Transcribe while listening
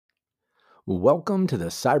Welcome to the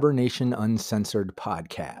Cybernation Uncensored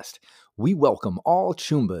podcast. We welcome all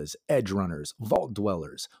Chumbas, Edge Runners, Vault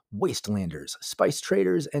Dwellers, Wastelanders, Spice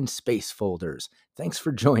Traders, and Space Folders. Thanks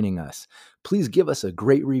for joining us. Please give us a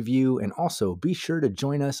great review and also be sure to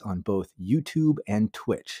join us on both YouTube and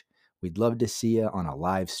Twitch. We'd love to see you on a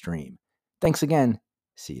live stream. Thanks again.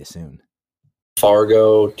 See you soon.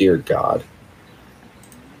 Fargo, dear God.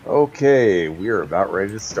 Okay, we are about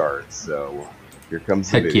ready to start, so here comes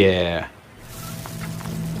the Heck video. yeah.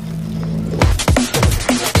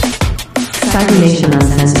 Cybernation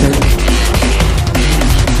Uncensored.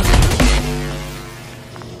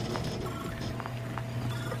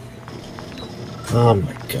 Oh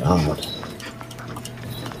my God.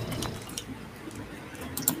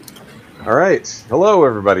 All right, hello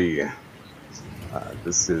everybody.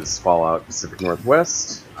 This is Fallout Pacific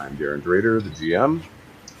Northwest. I'm Drader, the GM.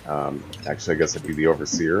 Actually, I guess I'd be the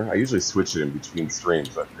overseer. I usually switch it in between streams,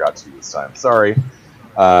 but I forgot to this time. Sorry.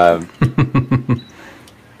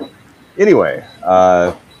 Anyway,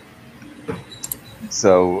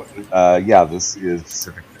 this is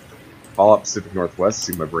Fallout Pacific Northwest.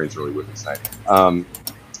 See, my brain's really with me tonight.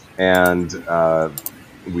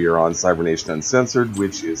 We are on Cybernation Uncensored,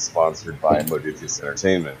 which is sponsored by Modifius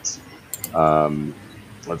Entertainment.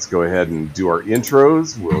 Let's go ahead and do our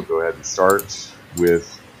intros. We'll go ahead and start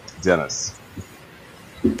with Dennis.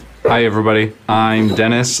 Hi, everybody. I'm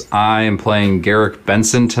Dennis. I am playing Garrick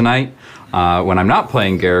Benson tonight. When I'm not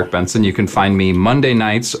playing Garrick Benson, you can find me Monday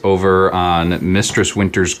nights over on Mistress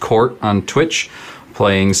Winter's Court on Twitch,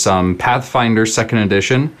 playing some Pathfinder 2nd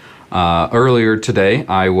Edition. Earlier today,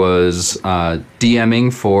 I was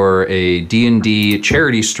DMing for a D&D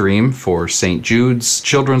charity stream for St. Jude's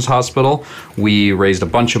Children's Hospital. We raised a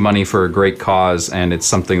bunch of money for a great cause, and it's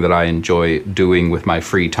something that I enjoy doing with my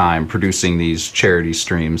free time, producing these charity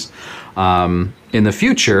streams. In the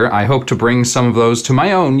future, I hope to bring some of those to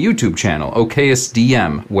my own YouTube channel, Okayus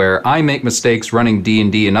DM, where I make mistakes running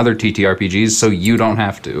D&D and other TTRPGs so you don't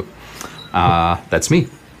have to. That's me.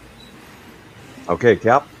 Okay,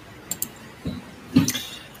 Cap.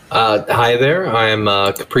 Hi there, I'm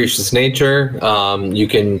Capricious Nature. You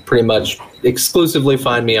can pretty much exclusively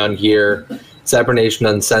find me on here, Cybernation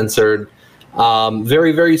Uncensored.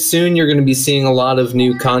 Very, very soon you're going to be seeing a lot of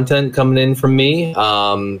new content coming in from me.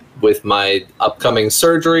 With my upcoming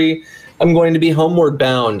surgery, I'm going to be homeward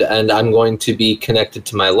bound, and I'm going to be connected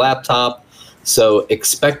to my laptop. So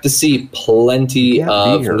expect to see plenty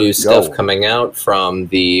of new stuff coming out from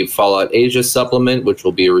the Fallout Asia supplement, which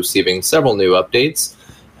will be receiving several new updates.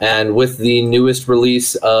 And with the newest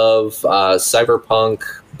release of Cyberpunk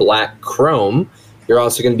Black Chrome, you're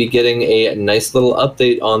also going to be getting a nice little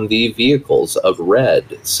update on the vehicles of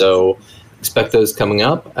Red. So expect those coming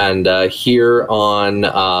up. And here on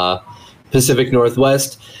Pacific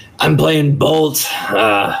Northwest, I'm playing Bolt.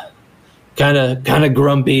 Kind of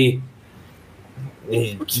grumpy.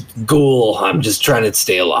 Ghoul. I'm just trying to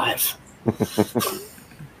stay alive.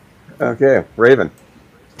 Okay, Raven.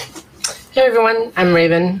 Hey everyone, I'm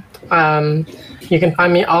Raven. You can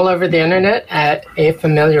find me all over the internet at A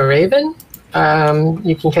Familiar Raven.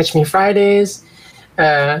 You can catch me Fridays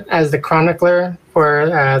as the chronicler for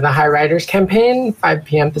the High Riders campaign, 5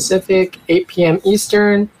 p.m. Pacific, 8 p.m.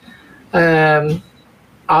 Eastern.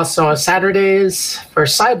 Also Saturdays for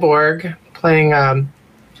Cyborg, playing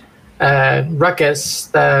Ruckus,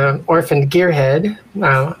 the orphaned gearhead.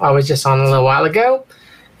 I was just on a little while ago.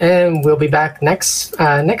 And we'll be back next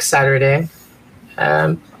Saturday,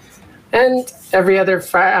 and every other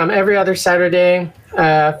Saturday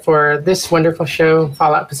for this wonderful show,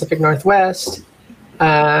 Fallout Pacific Northwest.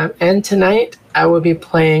 And tonight I will be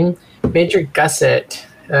playing Major Gusset.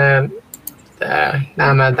 I'm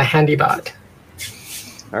the handy bot.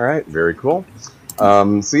 All right, very cool.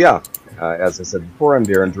 As I said before, I'm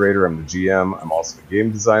Drader. I'm the GM. I'm also the game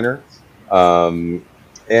designer.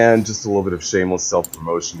 And just a little bit of shameless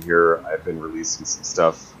self-promotion here. I've been releasing some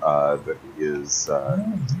stuff that is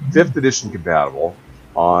 5th edition compatible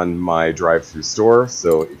on my drive-thru store.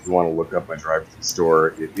 So if you want to look up my drive-thru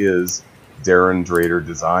store, it is Darren Drader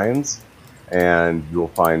Designs. And you'll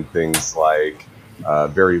find things like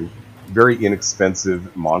very, very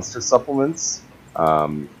inexpensive monster supplements,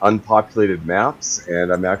 unpopulated maps,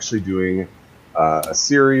 and I'm actually doing a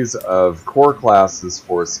series of core classes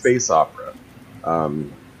for space opera.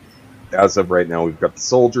 As of right now, we've got the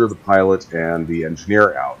soldier, the pilot, and the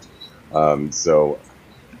engineer out. So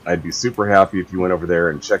I'd be super happy if you went over there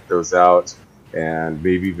and checked those out and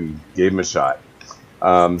maybe even gave them a shot.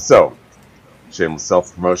 So, shameless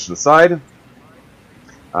self-promotion aside,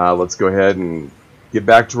 let's go ahead and get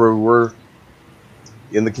back to where we were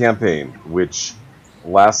in the campaign, which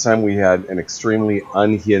last time we had an extremely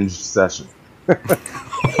unhinged session.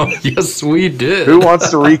 Yes, we did. Who wants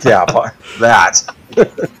to recap on that?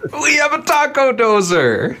 We have a taco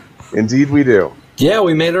dozer. Indeed, we do. Yeah,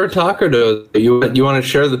 we made our taco dough. You want to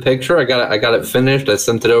share the picture? I got it finished. I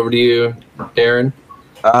sent it over to you, Darren.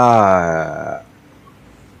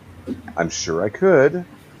 I'm sure I could.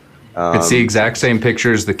 It's the exact same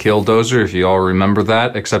picture as the kill dozer, if you all remember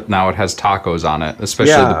that, except now it has tacos on it,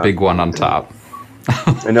 especially the big one on top.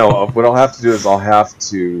 I know. What I'll have to do is I'll have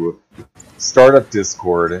to start up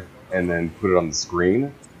Discord and then put it on the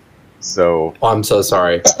screen. So I'm so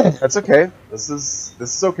sorry. That's okay. This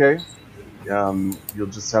is okay. You'll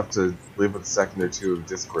just have to live with a second or two of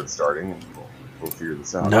Discord starting, and we'll figure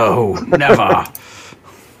this out. No, never.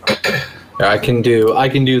 I can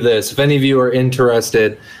do this. If any of you are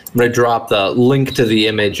interested, I'm going to drop the link to the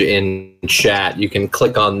image in chat. You can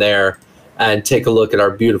click on there and take a look at our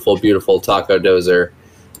beautiful, beautiful taco dozer.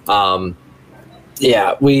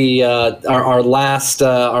 We our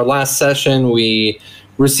last session we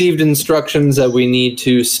received instructions that we need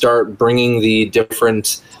to start bringing the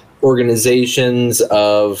different organizations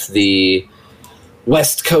of the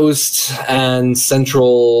West Coast and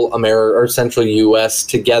Central America or Central U.S.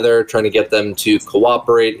 together, trying to get them to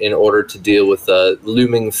cooperate in order to deal with the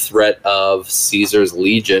looming threat of Caesar's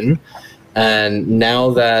Legion. And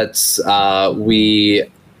now that we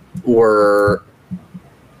were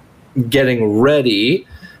getting ready,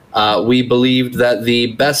 we believed that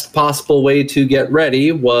the best possible way to get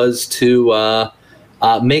ready was to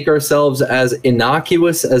make ourselves as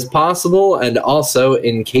innocuous as possible, and also,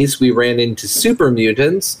 in case we ran into super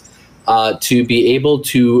mutants, to be able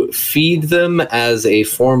to feed them as a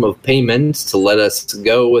form of payment to let us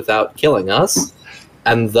go without killing us.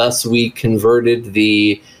 And thus we converted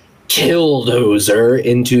the kill dozer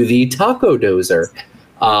into the taco dozer,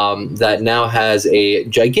 that now has a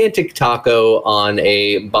gigantic taco on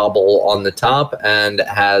a bobble on the top and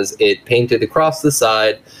has it painted across the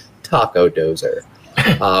side, taco dozer.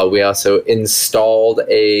 We also installed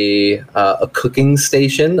a cooking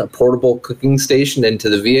station, a portable cooking station into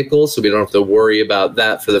the vehicle, so we don't have to worry about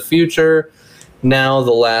that for the future. Now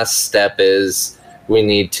the last step is we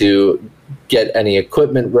need to get any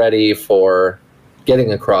equipment ready for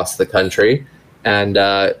getting across the country and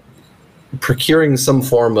procuring some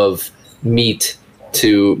form of meat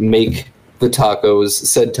to make the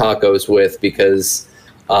said tacos with, because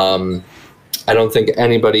I don't think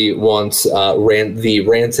anybody wants the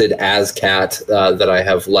rancid ASCAT that I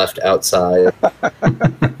have left outside.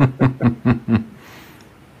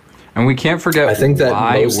 And we can't forget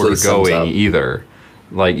why we're going either.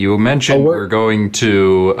 Like you mentioned, we're going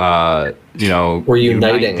to, we're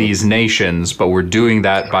unite these nations, but we're doing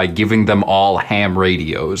that by giving them all ham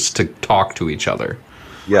radios to talk to each other.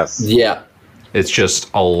 Yes. Yeah. It's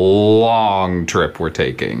just a long trip we're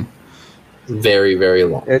taking. Very, very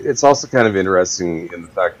long. It's also kind of interesting in the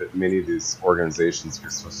fact that many of these organizations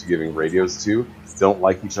you're supposed to be giving radios to don't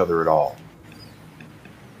like each other at all.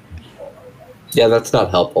 Yeah, that's not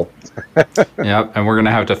helpful. Yep, and we're going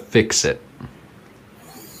to have to fix it.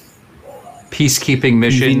 Peacekeeping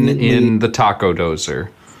mission in the taco dozer.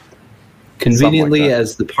 Conveniently, like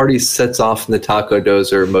as the party sets off in the taco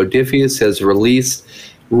dozer, Modifius has released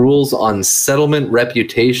rules on settlement,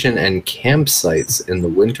 reputation, and campsites in the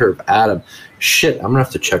Winter of Adam. Shit, I'm gonna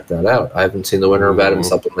have to check that out. I haven't seen the Winter of Adam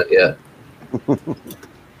supplement yet.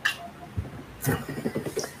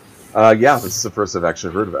 Yeah, this is the first I've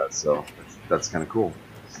actually heard about it, so that's kind of cool.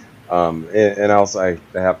 And also, I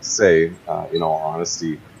have to say, in all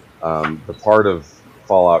honesty, the part of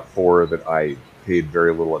Fallout 4 that I paid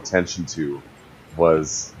very little attention to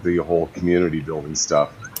was the whole community building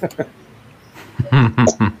stuff.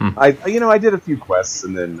 I did a few quests,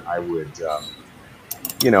 and then I would,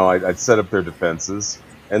 I'd set up their defenses,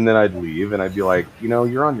 and then I'd leave, and I'd be like,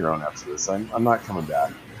 you're on your own after this. I'm not coming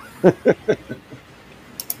back.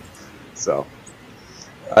 So,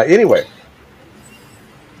 anyway,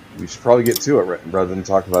 we should probably get to it rather than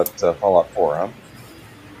talk about Fallout 4, huh?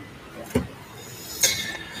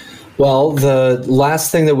 Well, the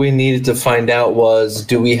last thing that we needed to find out was,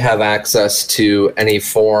 do we have access to any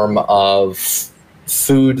form of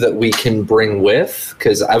food that we can bring with?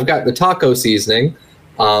 Because I've got the taco seasoning,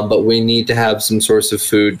 but we need to have some source of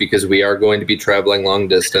food because we are going to be traveling long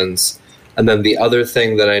distance. And then the other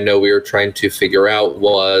thing that I know we were trying to figure out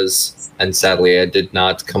was, and sadly I did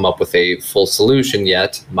not come up with a full solution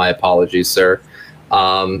yet, my apologies, sir,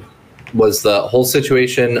 was the whole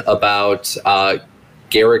situation about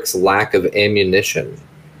Garrick's lack of ammunition.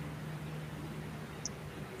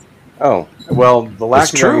 Oh, well, the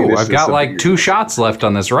lack of ammunition... It's true. I've got like 2 shots left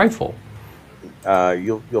on this rifle.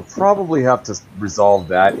 you'll probably have to resolve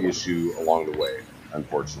that issue along the way,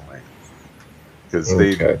 unfortunately, because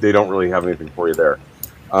they don't really have anything for you there.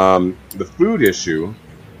 The food issue,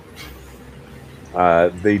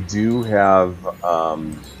 they do have.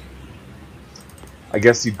 I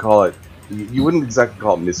guess you'd call it. You wouldn't exactly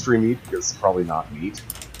call it mystery meat because it's probably not meat.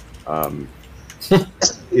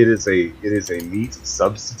 It is a meat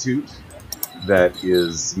substitute that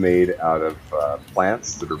is made out of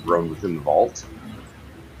plants that are grown within the vault.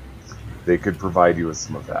 They could provide you with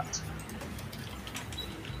some of that.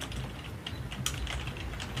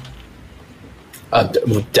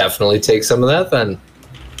 We'll definitely take some of that then.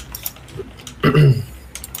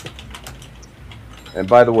 And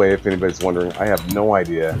by the way, if anybody's wondering, I have no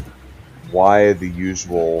idea why the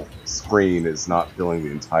usual screen is not filling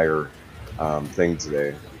the entire thing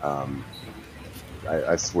today.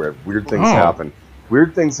 I swear, weird things happen.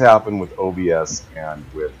 Weird things happen with OBS and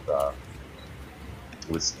with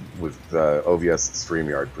OBS and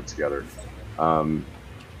StreamYard put together. I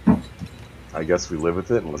guess we live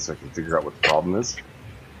with it unless I can figure out what the problem is.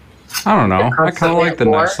 I don't know. I kind of like the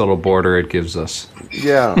nice little border it gives us.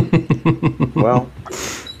 Yeah. Well,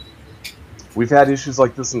 we've had issues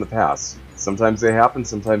like this in the past. Sometimes they happen,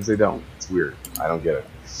 sometimes they don't. It's weird. I don't get it.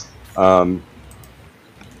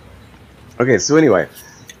 Okay, so anyway,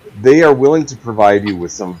 they are willing to provide you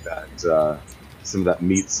with some of that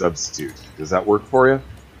meat substitute. Does that work for you?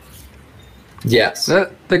 Yes.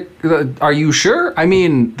 Are you sure? I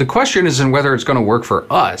mean, the question isn't whether it's going to work for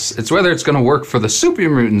us. It's whether it's going to work for the super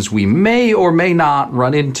mutants we may or may not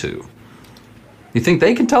run into. You think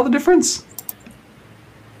they can tell the difference?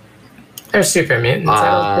 They're super mutants.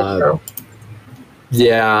 I don't think so.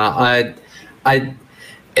 Yeah,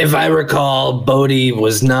 if I recall, Bodhi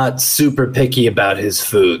was not super picky about his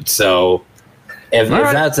food, so if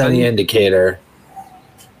that's any indicator.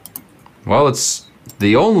 Well, it's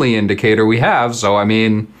the only indicator we have, so I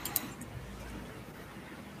mean,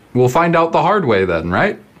 we'll find out the hard way then,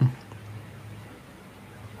 right?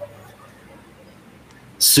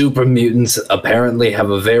 Super mutants apparently have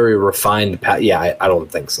a very refined yeah, I don't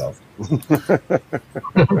think so.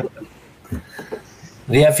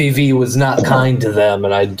 The FEV was not kind to them,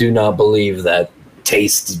 and I do not believe that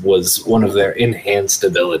taste was one of their enhanced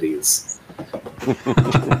abilities.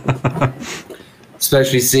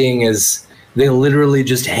 Especially seeing as they literally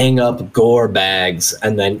just hang up gore bags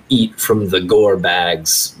and then eat from the gore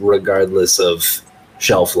bags regardless of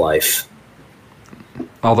shelf life.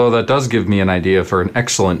 Although that does give me an idea for an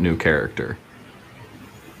excellent new character.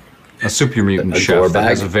 A super mutant chef that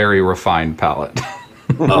has a very refined palate.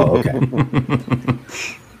 Oh, okay.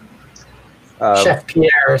 Chef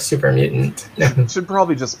Pierre, super mutant. Should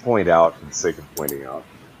probably just point out, for the sake of pointing out,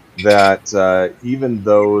 that even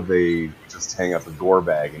though they just hang up a gore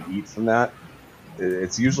bag and eat from that,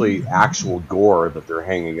 it's usually actual gore that they're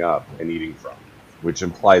hanging up and eating from, which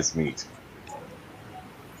implies meat.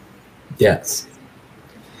 Yes.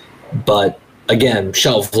 But, again,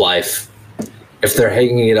 shelf life. If they're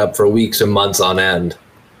hanging it up for weeks or months on end,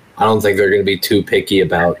 I don't think they're going to be too picky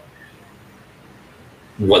about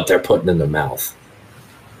what they're putting in their mouth.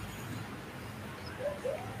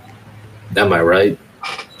 Am I right?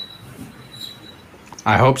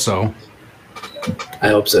 I hope so. I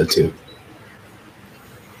hope so too.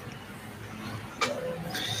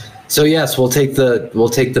 So yes, we'll take the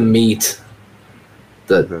meat.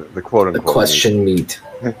 The quote unquote the question meat.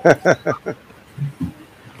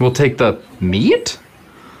 We'll take the meat?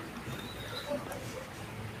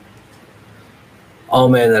 Oh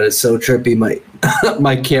man, that is so trippy.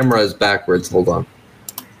 My camera is backwards. Hold on.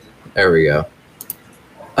 There we go.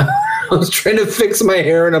 I was trying to fix my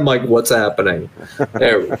hair and I'm like, what's happening?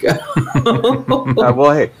 There we go.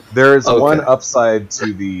 Well, hey, there's one upside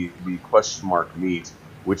to the question mark meat,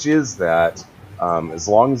 which is that as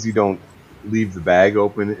long as you don't leave the bag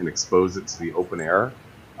open and expose it to the open air,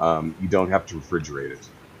 you don't have to refrigerate it.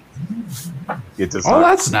 It does not.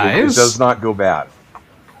 That's nice. It does not go bad.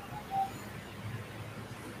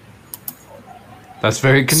 That's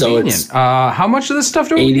very convenient. So how much of this stuff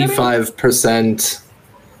do we get? 85%.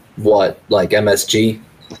 What, like MSG?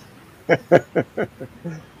 The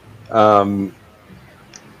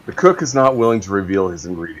cook is not willing to reveal his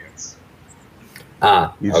ingredients.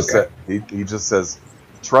 He just says,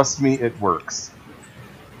 "Trust me, it works."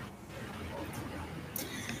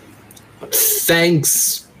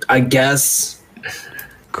 Thanks, I guess.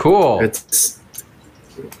 Cool.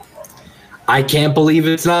 I can't believe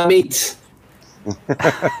it's not meat.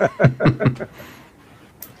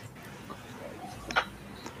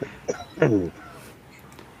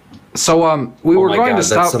 So we were going to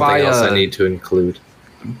stop that's by. Something else I need to include.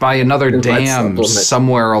 by another It might dam supplement.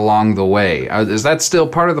 somewhere along the way. Is that still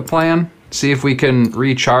part of the plan? See if we can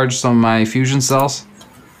recharge some of my fusion cells?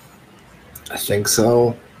 I think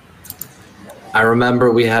so. I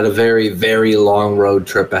remember we had a very, very long road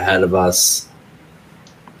trip ahead of us.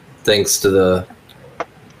 Thanks to the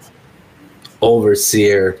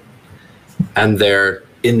overseer and their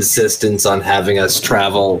insistence on having us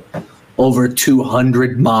travel over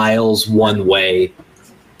 200 miles one way.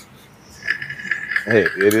 Hey,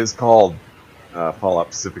 it is called Fallout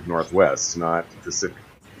Pacific Northwest, not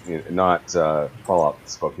Fallout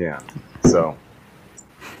Spokane. So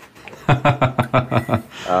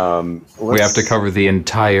We have to cover the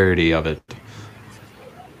entirety of it.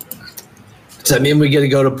 Does that mean we get to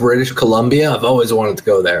go to British Columbia? I've always wanted to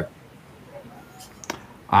go there.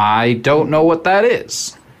 I don't know what that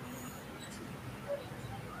is.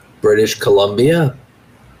 British Columbia?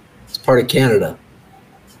 It's part of Canada.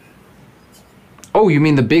 Oh, you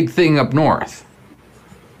mean the big thing up north?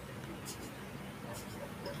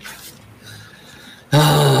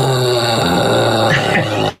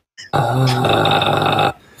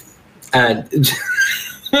 And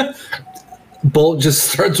Bolt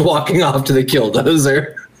just starts walking off to the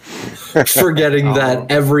killdozer, forgetting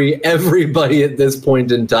that everybody at this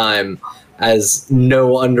point in time has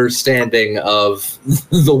no understanding of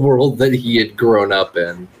the world that he had grown up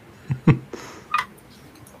in.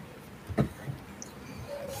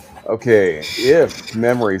 Okay, if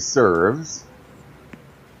memory serves,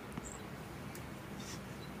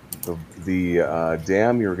 the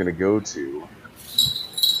dam you're going to go to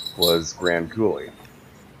was Grand Coulee,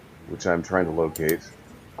 which I'm trying to locate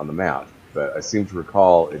on the map. But I seem to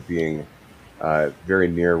recall it being very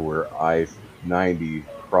near where I-90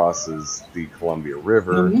 crosses the Columbia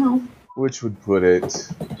River, which would put it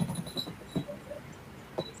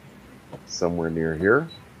somewhere near here.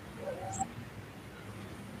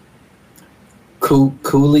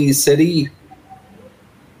 Coulee City?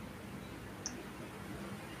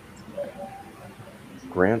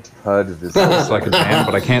 Grant Pud It's visit. like a dam,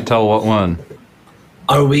 but I can't tell what one.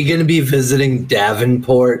 Are we going to be visiting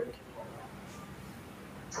Davenport?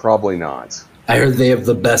 Probably not. I heard they have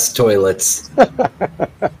the best toilets.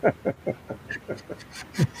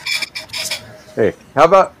 Hey,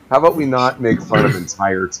 how about we not make fun of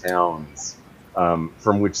entire towns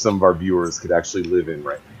from which some of our viewers could actually live in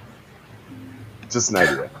right now? Just an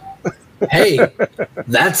idea. Hey,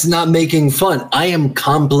 that's not making fun. I am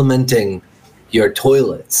complimenting your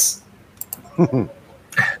toilets.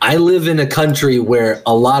 I live in a country where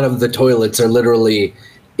a lot of the toilets are literally,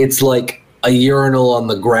 it's like a urinal on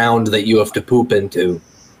the ground that you have to poop into.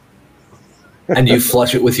 And you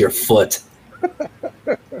flush it with your foot.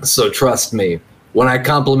 So trust me, when I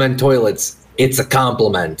compliment toilets, it's a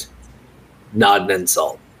compliment, not an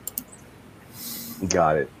insult.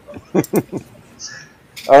 Got it.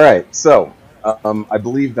 All right, so I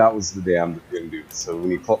believe that was the dam that we're going to do. So when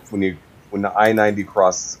the I-90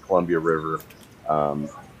 crosses the Columbia River,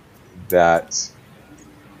 that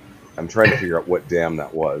I'm trying to figure out what dam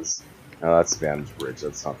that was. No, that's Vantage Bridge.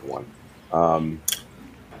 That's not the one.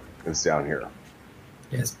 It was down here.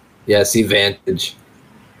 Yes. Yeah, see Vantage.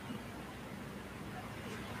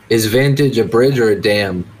 Is Vantage a bridge or a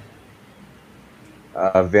dam?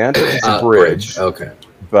 Vantage is a bridge. Okay.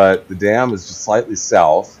 But the dam is just slightly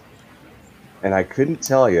south, and I couldn't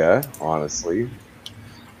tell you, honestly.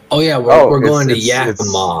 Oh yeah, we're going to It's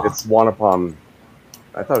Yakima. It's Wanapum.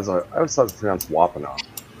 I always thought it was pronounced Wapana.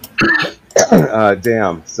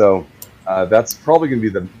 Dam. So that's probably going to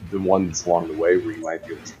be the one that's along the way where you might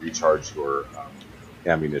be able to recharge your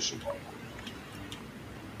ammunition.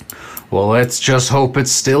 Well, let's just hope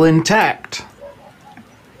it's still intact.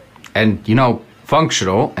 And,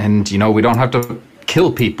 functional, and, we don't have to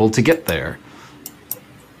kill people to get there.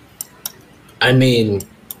 I mean,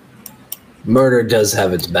 murder does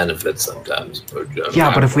have its benefits sometimes.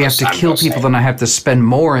 Yeah, but if we have to kill people, then I have to spend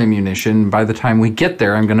more ammunition. By the time we get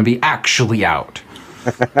there, I'm going to be actually out.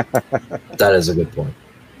 That is a good point.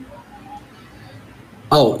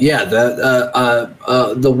 Oh yeah,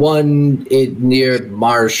 the one near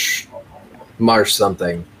Marsh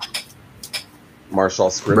something.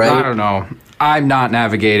 Marshall Script. Right. I don't know. I'm not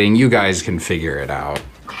navigating. You guys can figure it out.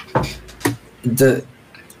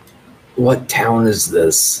 What town is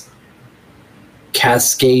this?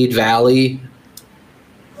 Cascade Valley?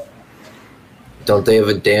 Don't they have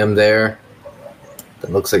a dam there?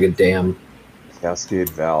 That looks like a dam. Cascade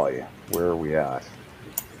Valley. Where are we at?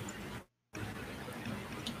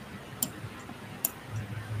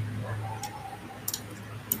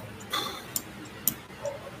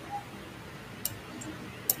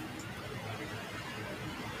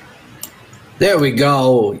 There we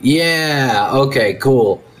go. Yeah. Okay,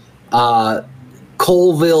 cool.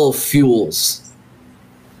 Colville Fuels.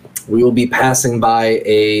 We will be passing by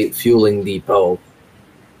a fueling depot.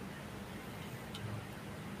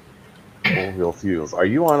 Colville Fuels. Are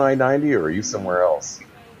you on I-90 or are you somewhere else?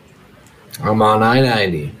 I'm on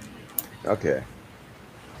I-90. Okay.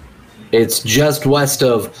 It's just west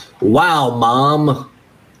of Wow Mom.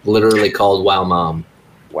 Literally called Wow Mom.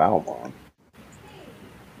 Wow, Mom.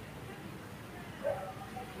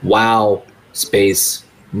 Wow space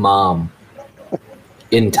mom.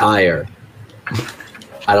 Entire.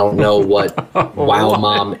 I don't know what Wow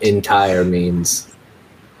Mom entire means.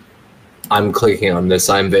 I'm clicking on this.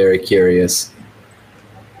 I'm very curious.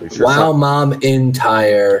 Sure Wow Mom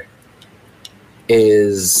entire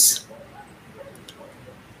is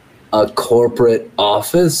a corporate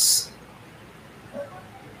office.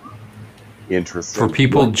 Interesting. For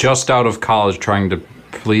people just out of college trying to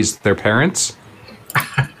please their parents?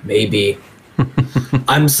 Maybe.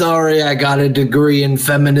 I'm sorry I got a degree in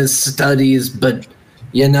feminist studies, but,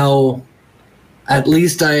 you know, at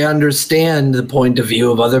least I understand the point of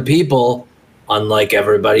view of other people, unlike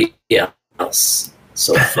everybody else.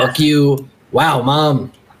 So fuck you. Wow,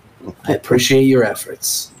 Mom. I appreciate your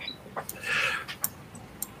efforts.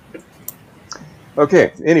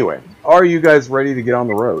 Okay, anyway. Are you guys ready to get on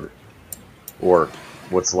the road? Or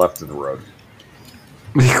what's left of the road?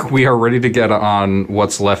 We are ready to get on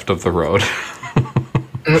what's left of the road.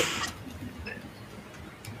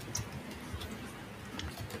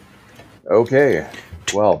 Okay.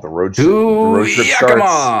 Well, the road trip starts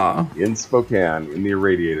Yakima! in Spokane, in the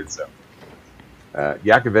irradiated zone.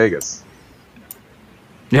 Vegas.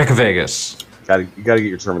 Vegas. You gotta get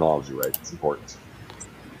your terminology right. It's important.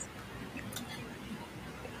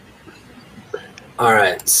 All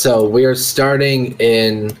right, so we're starting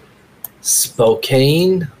in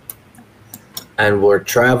Spokane, and we're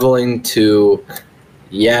traveling to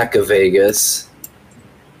Vegas.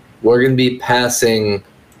 We're going to be passing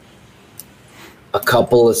a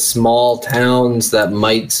couple of small towns that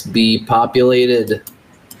might be populated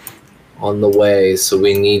on the way, so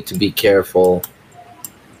we need to be careful.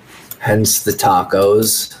 Hence the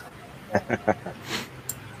tacos.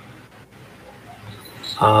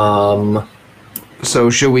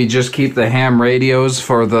 So should we just keep the ham radios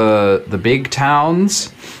for the big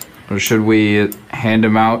towns? Or should we hand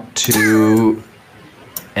them out to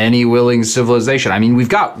any willing civilization? I mean, we've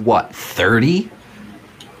got, what, 30?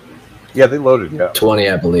 Yeah, they loaded, yeah. 20,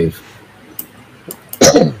 I believe.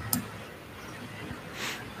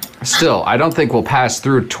 Still, I don't think we'll pass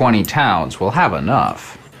through 20 towns. We'll have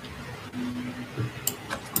enough.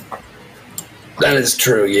 That is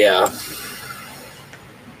true, yeah.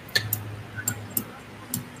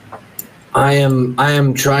 I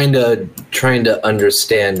am trying to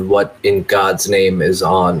understand what in God's name is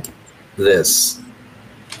on this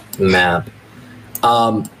map.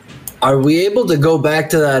 Are we able to go back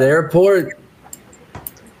to that airport?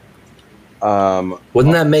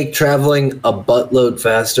 Wouldn't that make traveling a buttload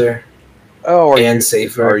faster? Oh,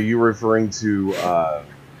 safer? Are you referring to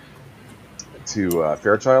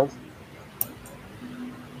Fairchild?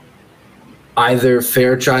 Either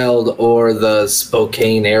Fairchild or the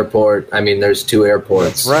Spokane airport. I mean, there's two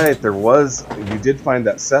airports. That's right. There was. You did find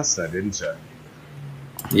that Cessna, didn't you?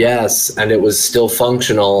 Yes, and it was still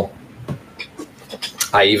functional.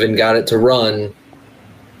 I even got it to run,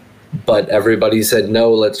 but everybody said,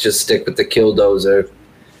 no, let's just stick with the Killdozer.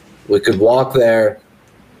 We could walk there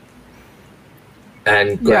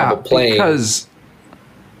and grab a plane.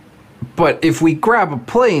 But if we grab a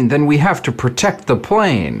plane, then we have to protect the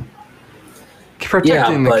plane.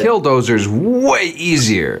 Protecting the Killdozer is way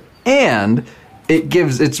easier, and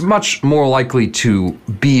it's much more likely to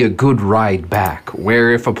be a good ride back,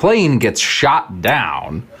 where if a plane gets shot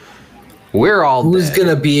down, we're all Who's dead.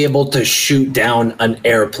 gonna be able to shoot down an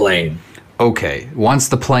airplane? Okay, once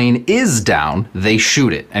the plane is down, they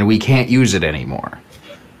shoot it, and we can't use it anymore.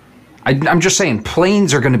 I'm just saying,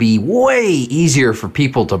 planes are going to be way easier for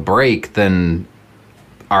people to break than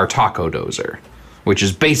our Taco Dozer, which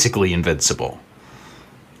is basically invincible.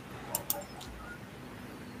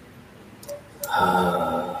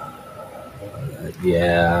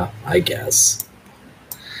 Yeah, I guess.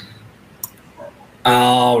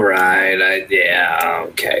 All right. Yeah,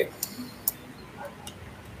 okay.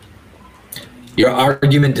 Your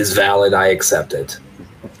argument is valid. I accept it.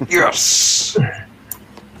 Yes!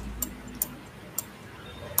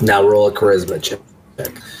 Now roll a charisma check.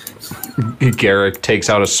 Garrick takes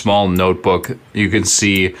out a small notebook. You can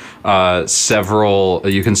see you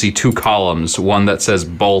can see two columns, one that says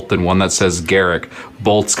Bolt and one that says Garrick.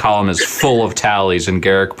 Bolt's column is full of tallies, and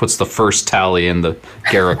Garrick puts the first tally in the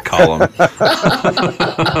Garrick column.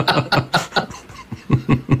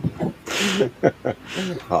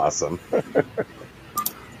 Awesome.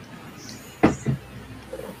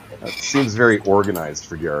 That seems very organized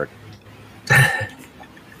for Garrick.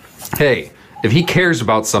 Hey, if he cares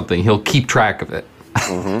about something, he'll keep track of it.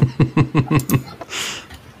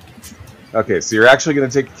 Okay, so you're actually going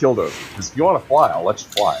to take the Killdozer. Because if you want to fly, I'll let you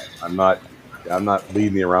fly. I'm not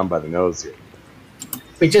leading you around by the nose here.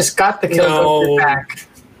 We just got the Killdozer back.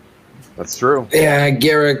 That's true. Yeah,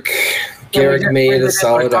 Garrick made a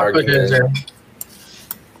solid argument.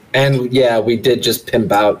 And yeah, we did just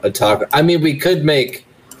pimp out a taco. I mean, we could make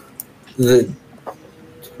the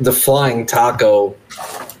flying taco.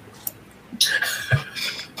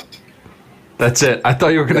 That's it. I thought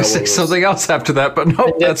you were going to say something else after that, but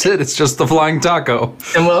no, that's it. It's just the flying taco.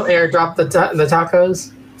 And we'll airdrop the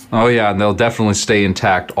tacos? Oh, yeah, and they'll definitely stay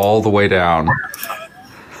intact all the way down.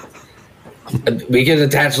 We can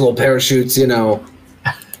attach little parachutes, you know.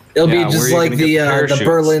 It'll be just like the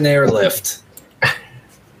Berlin airlift.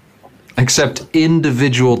 Except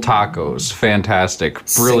individual tacos. Fantastic.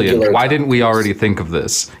 Brilliant. Singular Why tacos. didn't we already think of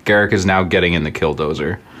this? Garrick is now getting in the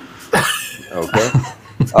Killdozer. Okay.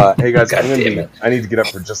 Hey guys, God damn it. I need to get up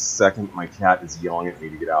for just a second. My cat is yelling at me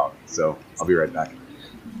to get out, so I'll be right back.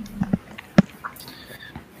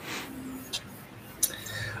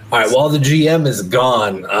 All right, well, the GM is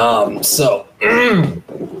gone.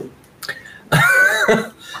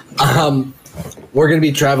 We're going to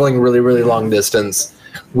be traveling really, really long distance.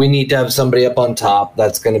 We need to have somebody up on top.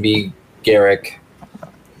 That's going to be Garrick,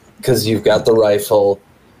 because you've got the rifle.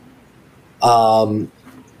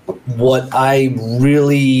 What I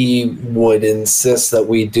really would insist that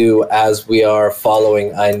we do as we are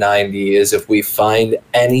following I-90 is if we find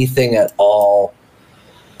anything at all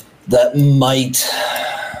that might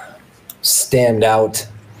stand out,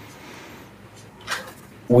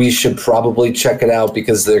 we should probably check it out,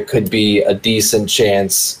 because there could be a decent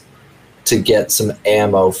chance to get some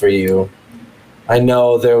ammo for you. I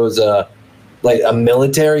know there was a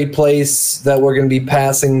military place that we're going to be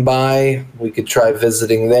passing by. We could try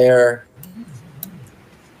visiting there.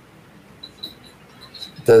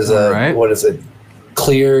 There's what is it?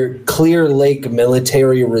 Clear Lake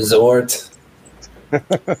Military Resort.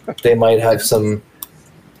 They might have some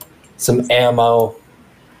ammo.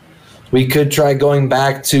 We could try going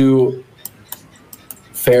back to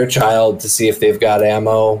Fairchild to see if they've got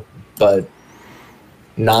ammo, but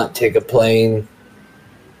not take a plane.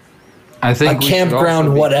 I think a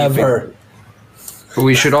campground, whatever.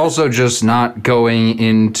 We should also just not going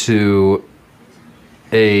into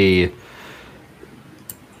a...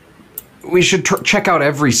 We should check out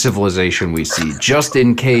every civilization we see, just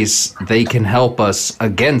in case they can help us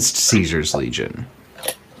against Caesar's Legion.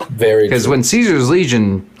 Very Because when Caesar's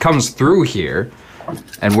Legion comes through here,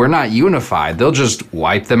 and we're not unified, they'll just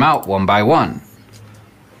wipe them out one by one.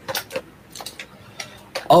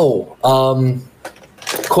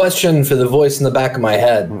 Question for the voice in the back of my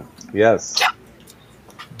head. Yes.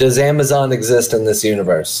 Does Amazon exist in this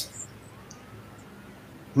universe?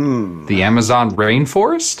 The Amazon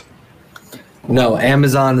rainforest? No,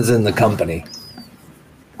 Amazon is in the company.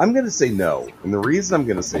 I'm going to say no. And the reason I'm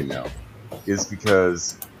going to say no is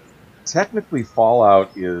because technically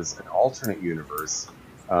Fallout is an alternate universe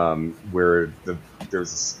where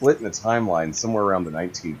there's a split in the timeline somewhere around the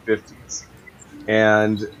 1950s.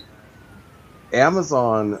 And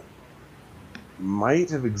Amazon might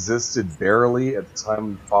have existed barely at the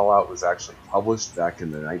time Fallout was actually published back in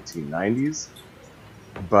the 1990s,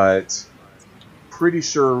 but pretty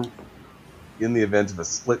sure in the event of a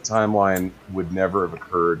split timeline would never have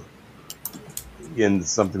occurred in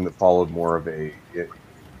something that followed more of a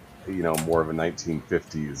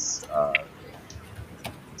 1950s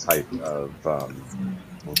type of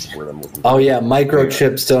what's the word I'm looking for? Oh yeah,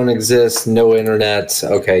 microchips don't exist, no internet.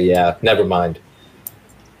 Okay, yeah, never mind.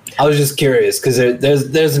 I was just curious because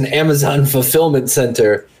there's an Amazon fulfillment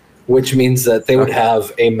center, which means that they would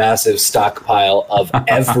have a massive stockpile of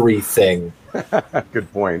everything.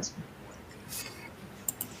 Good point.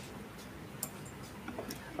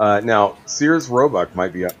 Now, Sears Roebuck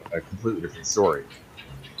might be a completely different story.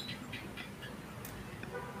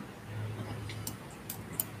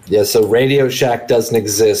 Yeah, so Radio Shack doesn't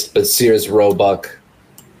exist, but Sears Roebuck.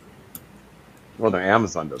 Well, no,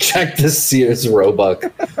 Amazon doesn't. Check the Sears Roebuck.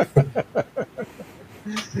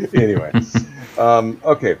 Anyway,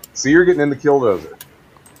 okay, so you're getting in the Killdozer.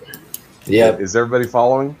 Yep. Is everybody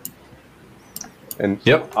following? And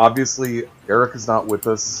Yep. obviously, Eric is not with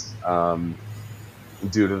us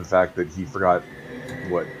due to the fact that he forgot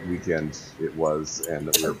what weekend it was and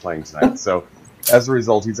that we were playing tonight. So, as a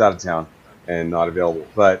result, he's out of town and not available.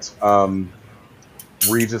 But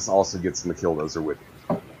Regis also gets in the Killdozer with you.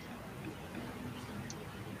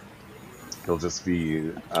 He'll just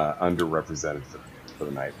be underrepresented for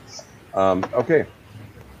the night. Okay.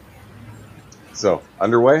 So,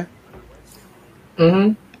 underway?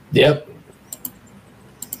 Mm-hmm. Yep.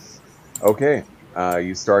 Okay.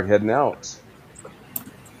 You start heading out.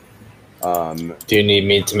 Do you need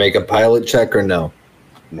me to make a pilot check or no?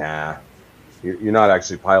 Nah. You're not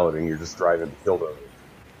actually piloting, you're just driving the Killdozer.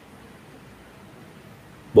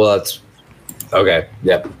 Well, that's okay.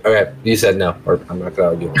 Yep. Okay. You said no, or I'm not gonna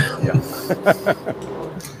argue. Yeah.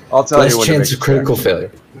 I'll tell Less you when chance to of make critical a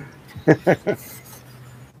check. failure.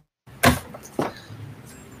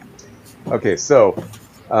 Okay, so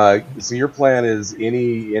your plan is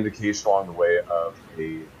any indication along the way of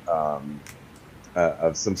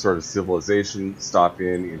of some sort of civilization, stop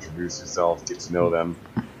in, introduce yourself, get to know them,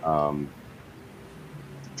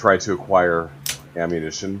 try to acquire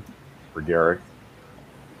ammunition for Garrick,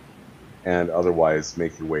 and otherwise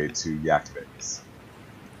make your way to Yak Vegas.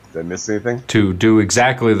 Did I miss anything? To do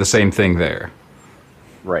exactly the same thing there.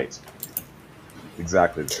 Right.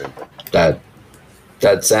 Exactly the same thing.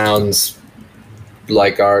 That sounds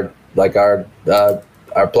like our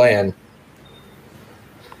plan.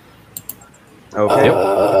 Okay.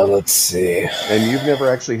 Let's see. And you've never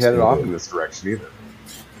actually headed off in this direction either.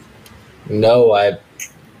 No, I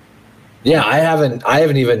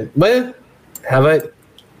haven't even. Well, have I?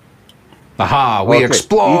 Aha, we Okay,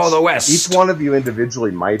 explore the west. Each one of you individually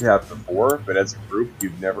might have before, but as a group,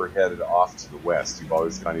 you've never headed off to the west. You've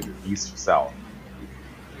always gone either east or south.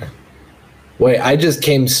 Wait, I just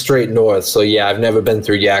came straight north, so yeah, I've never been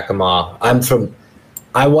through Yakima.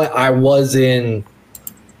 I was in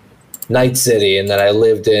Night City, and then I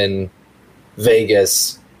lived in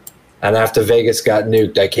Vegas, and after Vegas got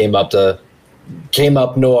nuked, I came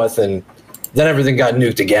up north, and then everything got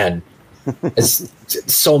nuked again. It's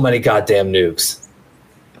so many goddamn nukes.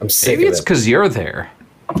 I'm sick Maybe of it's it. because you're there.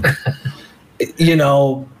 You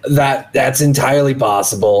know, that's entirely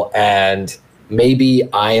possible, and maybe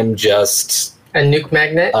I am just A nuke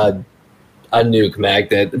magnet. a nuke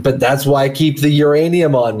magnet, but that's why I keep the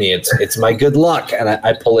uranium on me. It's my good luck, and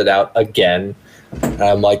I pull it out again. And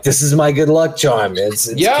I'm like, this is my good luck charm.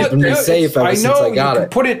 It's keeping me safe ever since I got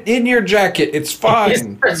it. Put it in your jacket. It's He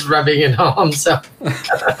fine. starts rubbing it on himself.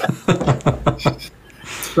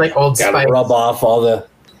 Like Old Gotta Spice. rub off all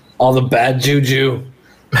the bad juju.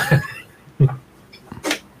 I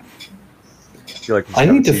feel like I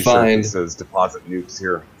need to find- that says deposit nukes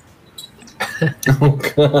here. Oh,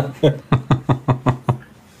 God.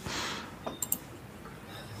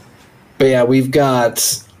 But yeah, we've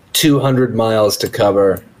got 200 miles to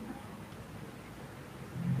cover.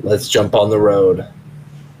 Let's jump on the road.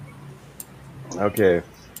 Okay,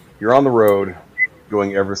 you're on the road,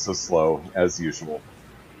 going ever so slow, as usual.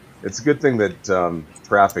 It's a good thing that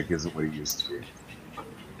traffic isn't what it used to be.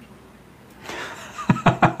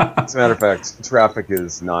 As a matter of fact, traffic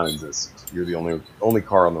is non-existent. You're the only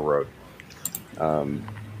car on the road.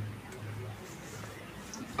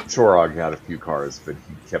 Chorog had a few cars, but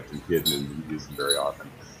he kept them hidden and didn't use them very often.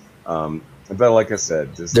 But like I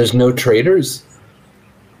said, There's no traders?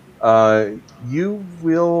 you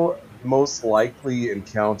will most likely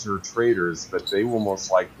encounter traders, but they will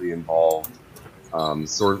most likely involve some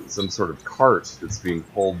sort of cart that's being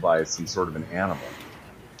pulled by some sort of an animal,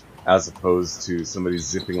 as opposed to somebody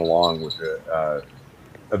zipping along with a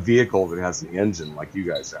vehicle that has an engine like you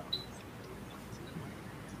guys have.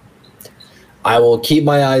 I will keep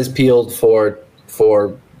my eyes peeled for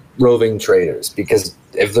roving traders, because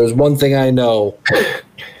if there's one thing I know,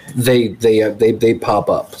 they pop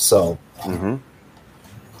up. So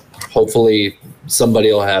hopefully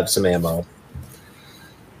somebody will have some ammo,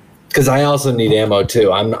 because I also need ammo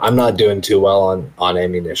too. I'm not doing too well on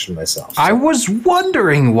ammunition myself. So. I was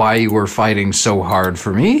wondering why you were fighting so hard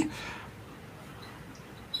for me.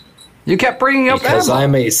 You kept bringing up because ammo.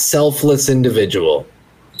 I'm a selfless individual.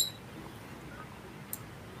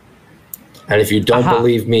 And if you don't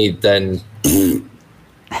believe me, then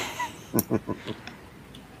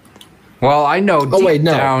Well, I know deep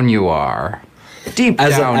down you are. Deep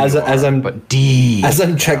down but deep. As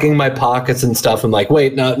I'm checking my pockets and stuff, I'm like,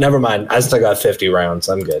 wait, no, never mind. I still got 50 rounds.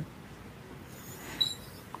 I'm good.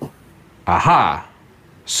 Aha.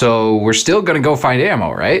 So we're still going to go find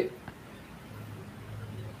ammo, right?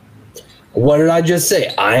 What did I just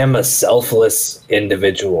say? I am a selfless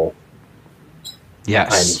individual.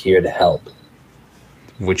 Yes. I'm here to help.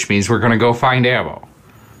 which means we're going to go find ammo.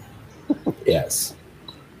 Yes.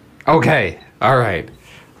 Okay. All right.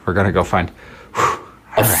 We're going to go find...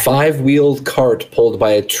 A 5-wheeled cart pulled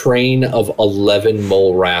by a train of 11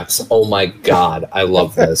 mole rats. Oh my god, I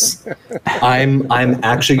love this. I'm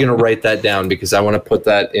actually going to write that down because I want to put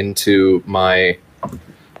that into my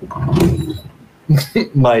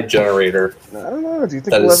my generator. I don't know. Do you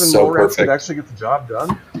think That 11 is so mole rats could perfect. actually get the job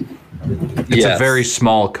done? It's a very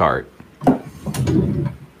small cart.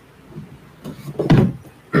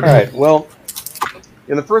 All right. Well,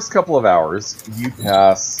 in the first couple of hours, you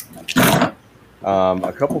pass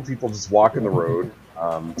a couple people just walking the road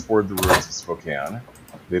toward the ruins of Spokane.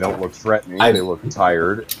 They don't look threatening. They look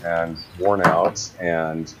tired and worn out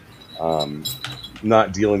and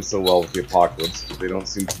not dealing so well with the apocalypse. They don't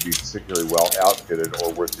seem to be particularly well outfitted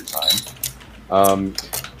or worth your time.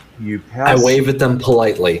 You pass. I wave at them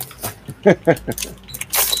politely.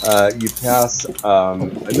 You pass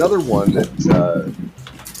another one that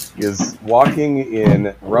is walking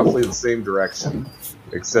in roughly the same direction,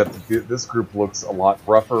 except this group looks a lot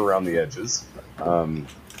rougher around the edges.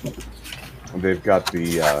 They've got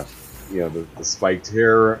the spiked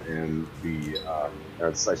hair and or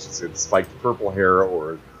I should say the spiked purple hair,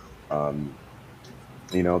 or the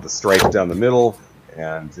stripe down the middle,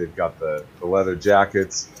 and they've got the leather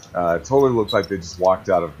jackets. Totally look like they just walked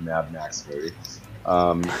out of a Mad Max movie.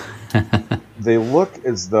 They look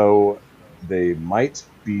as though they might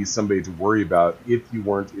be somebody to worry about if you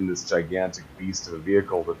weren't in this gigantic beast of a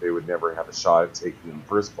vehicle that they would never have a shot at taking in the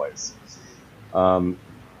first place.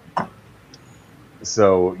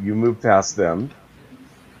 So you move past them,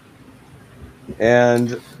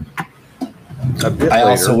 and a bit I later,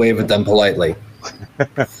 also wave at them politely.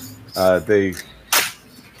 they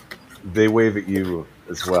wave at you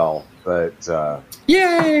as well, but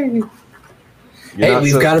Yay! Hey,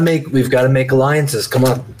 we've got to make alliances. Come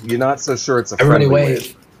on, you're not so sure it's a everybody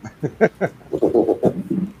friendly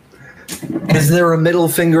wave. Is there a middle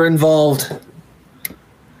finger involved?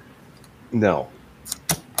 No.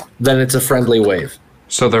 Then it's a friendly wave.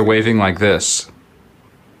 So they're waving like this.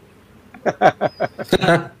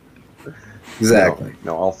 Exactly.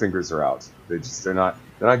 No, all fingers are out. They're not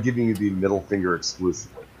giving you the middle finger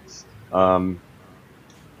exclusively. And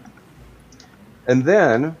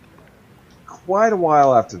then, quite a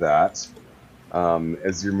while after that,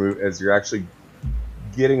 as you're actually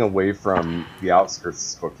getting away from the outskirts of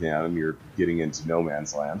Spokane and you're getting into no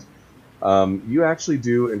man's land, you actually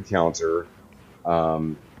do encounter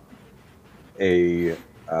a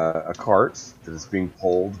cart that is being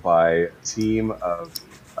pulled by a team of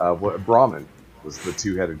Brahmin, was the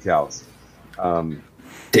two-headed cows. Damn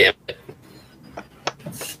it! I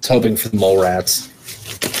was hoping for the mole rats.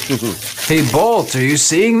 Hey, Bolt, are you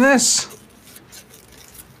seeing this?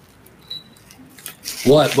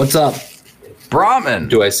 What? What's up? Brahmin.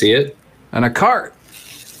 Do I see it? And a cart.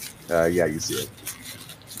 Yeah, you see it.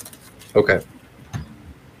 Okay.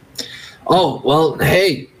 Oh, well,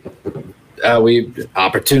 hey.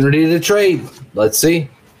 Opportunity to trade. Let's see.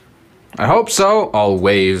 I hope so. I'll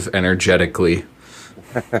wave energetically.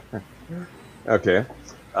 Okay.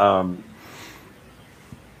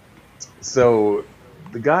 So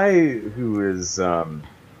the guy who is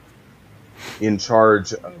in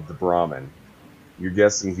charge of the Brahmin, you're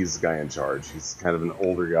guessing he's the guy in charge. He's kind of an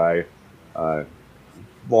older guy,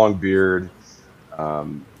 long beard,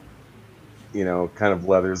 kind of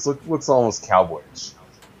leathers. Looks almost cowboyish.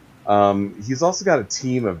 He's also got a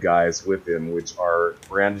team of guys with him, which are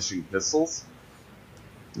brandishing pistols.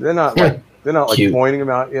 They're not like Cute. pointing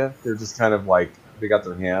them at you. They're just kind of like they got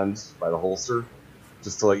their hand by the holster,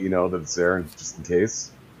 just to let you know that it's there, just in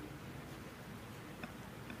case.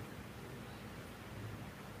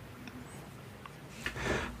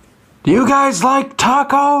 Do you guys like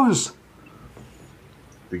tacos?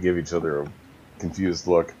 They give each other a confused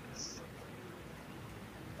look.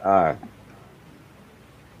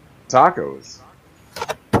 Tacos.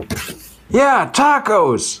 Yeah,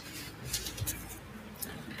 tacos.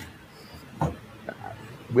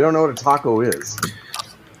 We don't know what a taco is.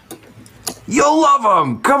 You'll love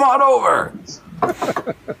them. Come on over.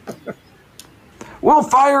 We'll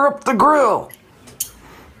fire up the grill.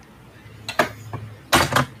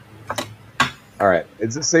 All right.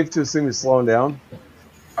 Is it safe to assume he's slowing down?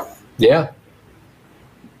 Yeah.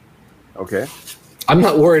 Okay. I'm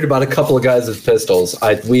not worried about a couple of guys with pistols.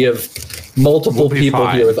 We have multiple be people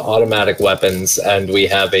fine. here with automatic weapons, and we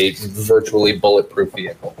have a virtually bulletproof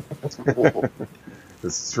vehicle.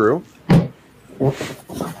 This is true.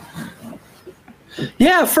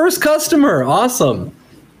 Yeah, first customer. Awesome.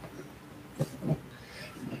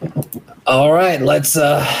 All right, let's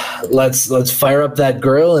fire up that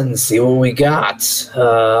grill and see what we got.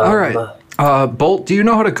 All right. Bolt, do you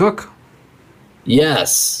know how to cook?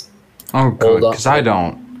 Yes. Oh, good, because I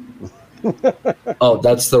don't. Oh,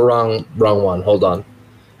 that's the wrong one. Hold on.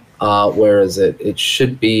 Where is it? It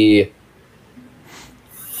should be.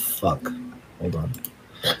 Fuck. Hold on.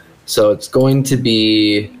 So it's going to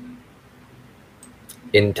be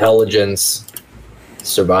intelligence,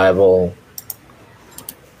 survival.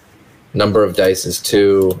 Number of dice is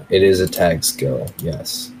 2. It is a tag skill.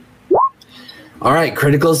 Yes. All right.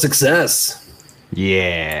 Critical success.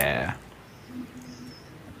 Yeah.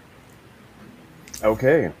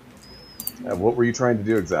 Okay. What were you trying to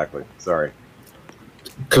do exactly? Sorry.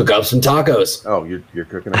 Cook up some tacos. Oh, you're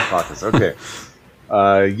cooking up tacos. Okay.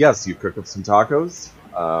 Yes, you cook up some tacos.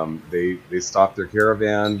 They stopped their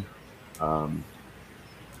caravan.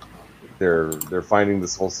 They're finding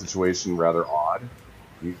this whole situation rather odd.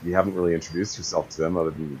 You haven't really introduced yourself to them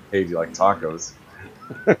other than, hey, do you like tacos?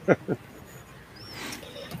 All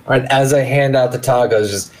right, as I hand out the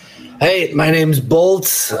tacos, just, hey, my name's Bolt.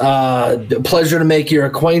 Pleasure to make your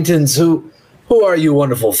acquaintance. Who are you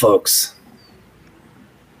wonderful folks?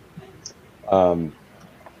 The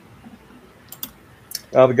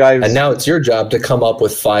guy who's... And now it's your job to come up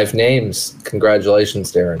with 5 names.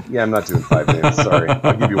 Congratulations, Darren. Yeah, I'm not doing 5 names. Sorry.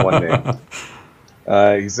 I'll give you 1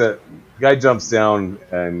 name. He said, the guy jumps down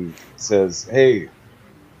and says, hey,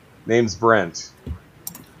 name's Brent.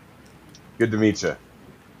 Good to meet you.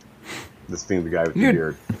 This being the guy with the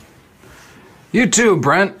beard. You too,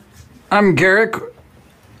 Brent. I'm Garrick.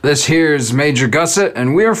 This here's Major Gusset,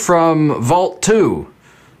 and we're from Vault 2.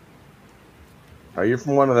 Are you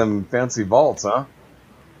from one of them fancy vaults, huh?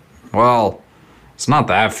 Well, it's not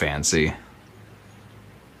that fancy.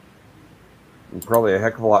 Probably a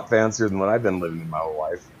heck of a lot fancier than what I've been living in my whole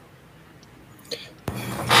life.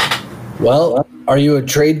 Well, are you a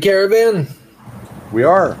trade caravan? We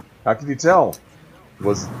are. How could you tell?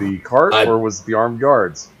 Was it the cart or was it the armed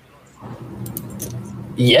guards?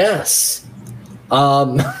 Yes.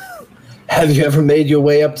 Have you ever made your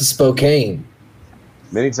way up to Spokane?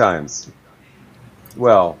 Many times.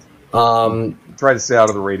 Well, try to stay out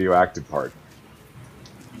of the radioactive part.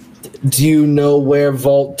 Do you know where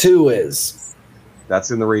Vault 2 is?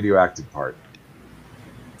 That's in the radioactive part.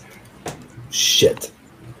 Shit.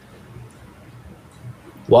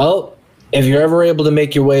 Well, if you're ever able to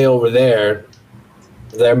make your way over there,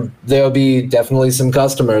 there'll be definitely some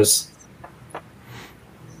customers.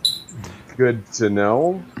 Good to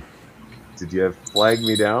know. Did you flag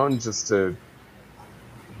me down just to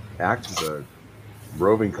act as a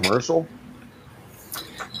roving commercial?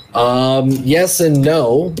 Yes and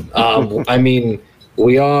no. I mean,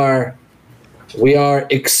 we are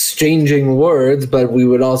exchanging words, but we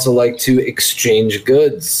would also like to exchange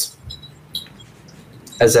goods.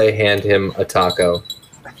 As I hand him a taco.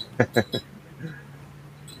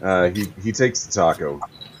 He takes the taco.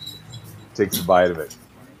 Takes a bite of it.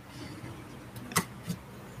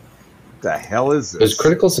 The hell is this? It's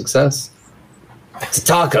critical success. It's a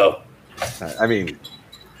taco. I mean,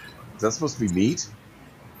 is that supposed to be meat?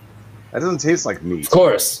 That doesn't taste like meat. Of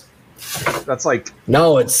course. That's like...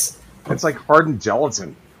 No, it's like hardened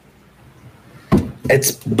gelatin.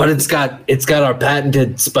 It's got our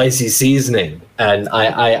patented spicy seasoning, and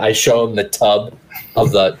I show him the tub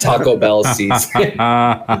of the Taco Bell seasoning.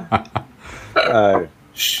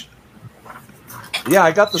 Yeah,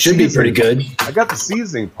 I got the should seasoning. Be pretty good. I got the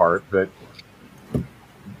seasoning part, but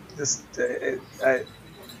this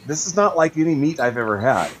is not like any meat I've ever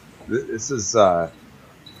had. This is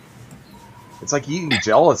it's like eating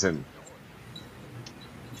gelatin.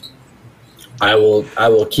 I will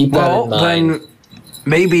keep that in mind. Then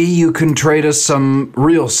maybe you can trade us some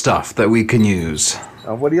real stuff that we can use.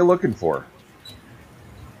 What are you looking for?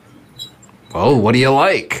 Oh, what do you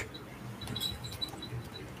like?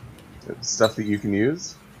 Stuff that you can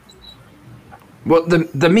use? Well,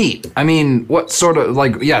 the meat. I mean, what sort of,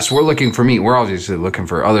 like, yes, we're looking for meat. We're obviously looking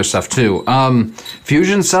for other stuff, too.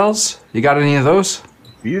 Fusion cells? You got any of those?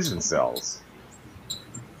 Fusion cells?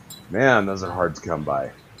 Man, those are hard to come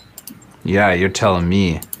by. Yeah, you're telling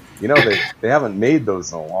me. You know, they haven't made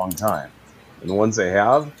those in a long time. And the ones they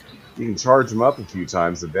have, you can charge them up a few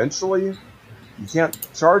times. Eventually, you can't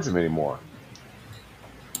charge them anymore.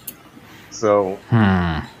 So,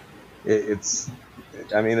 it's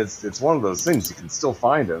one of those things. You can still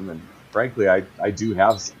find them, and frankly, I do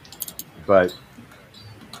have some. But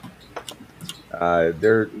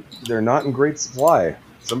they're not in great supply.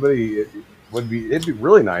 It'd be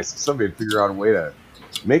really nice if somebody would figure out a way to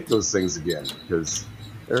make those things again, because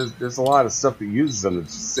there's a lot of stuff that uses them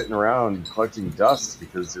that's just sitting around collecting dust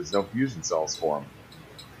because there's no fusion cells for them.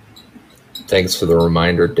 Thanks for the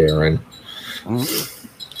reminder, Darren.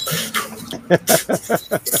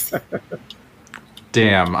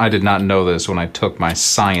 Damn, I did not know this when I took my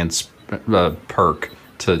science perk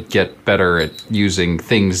to get better at using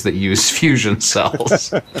things that use fusion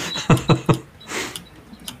cells.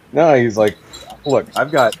 No, he's like, look,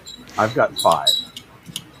 I've got 5,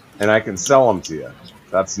 and I can sell them to you.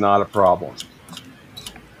 That's not a problem.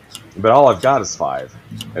 But all I've got is 5,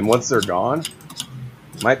 and once they're gone,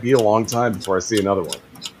 might be a long time before I see another one.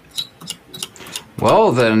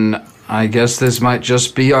 Well, then, I guess this might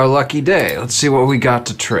just be our lucky day. Let's see what we got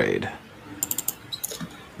to trade.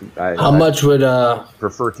 How much would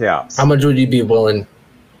prefer caps? How much would you be willing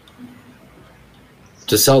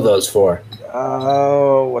to sell those for?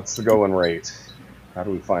 Oh, what's the going rate? How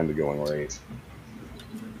do we find the going rate?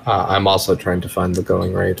 I'm also trying to find the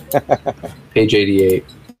going rate. Page 88.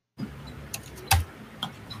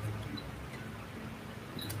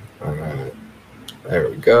 All right. There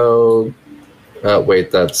we go.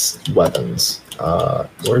 Wait, that's weapons.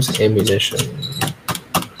 Where's ammunition?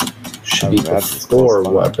 Should be before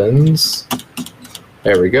weapons.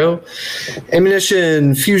 There we go.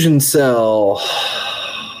 Ammunition, fusion cell.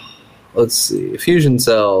 Let's see. Fusion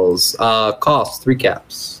cells. Cost 3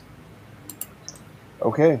 caps.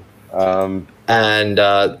 Okay. And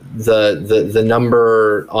the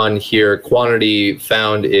number on here, quantity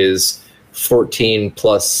found is 14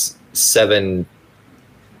 plus 7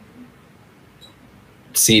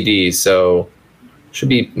 CD, so should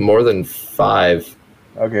be more than 5.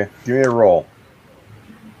 Okay, give me a roll.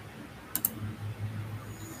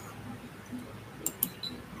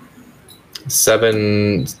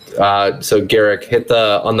 Seven. So Garrick, hit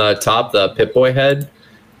on the top, the Pip-Boy head.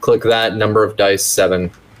 Click that, number of dice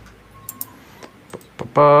 7.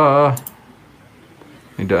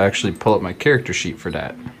 Need to actually pull up my character sheet for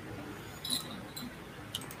that.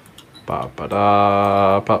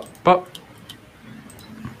 Ba-ba-da-pa-pa.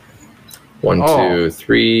 1, Oh. 2,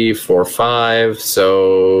 3, 4, 5.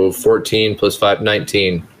 So 14 plus 5,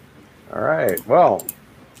 19. All right. Well,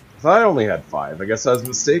 I thought I only had 5. I guess I was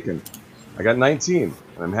mistaken. I got 19,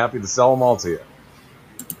 and I'm happy to sell them all to you.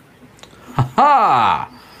 Ha!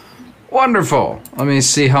 Wonderful. Let me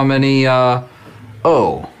see how many.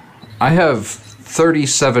 Oh, I have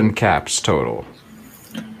 37 caps total.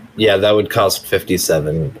 Yeah, that would cost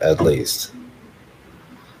 57 at least.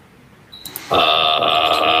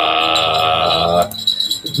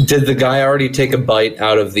 Did the guy already take a bite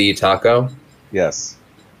out of the taco? Yes.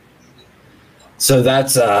 So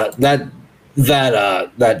that's that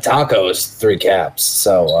taco is 3 caps.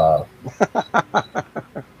 So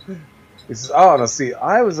He says, "Oh, no. See,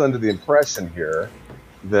 I was under the impression here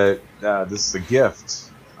that this is a gift.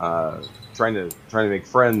 Trying to make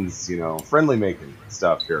friends. Friendly making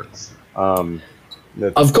stuff here.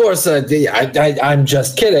 of course, I'm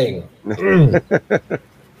just kidding.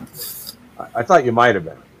 I thought you might have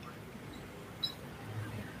been.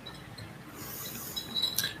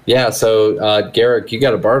 Yeah. So Garrick, you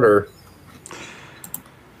got a barter.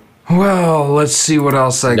 Well, let's see what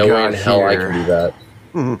else I No way got in hell here. I can do that.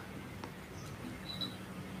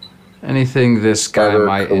 Anything this guy Barter,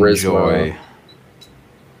 might charisma. enjoy.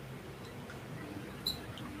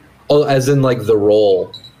 Oh, as in like the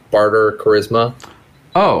role, barter, charisma.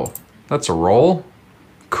 Oh, that's a roll?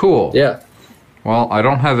 Cool. Yeah. Well, I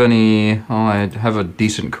don't have any. Well, I have a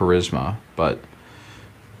decent charisma, but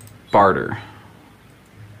barter.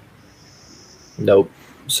 Nope.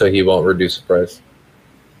 So he won't reduce the price.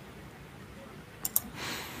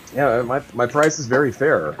 Yeah, my price is very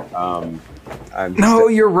fair. No,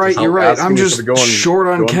 you're right. You're right. I'm just short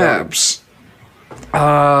on going caps.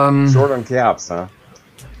 Short on caps, huh?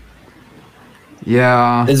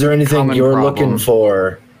 Yeah. Is there anything common you're problem. looking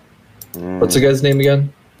for? What's the guy's name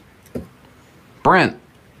again? Brent.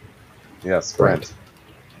 Yes, Brent.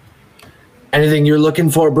 Anything you're looking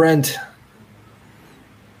for, Brent?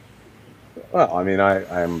 Well, I mean,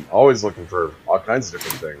 I'm always looking for all kinds of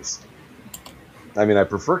different things. I mean, I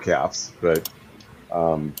prefer caps, but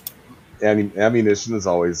ammunition is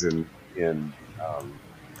always in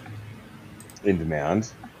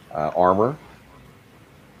demand. Armor,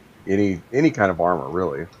 any kind of armor,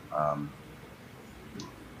 really.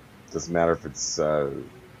 Doesn't matter if it's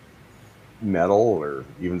metal or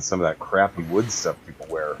even some of that crappy wood stuff people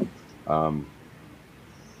wear.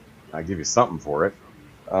 I give you something for it.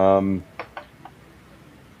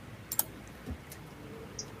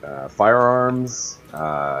 Firearms,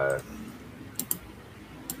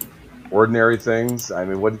 ordinary things. I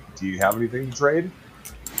mean, what do you have anything to trade?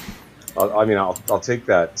 I'll take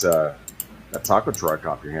that that taco truck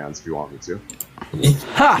off your hands if you want me to.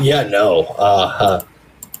 Ha! Yeah, no.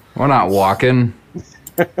 We're not walking.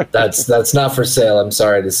 That's not for sale. I'm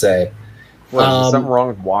sorry to say. What, is there something wrong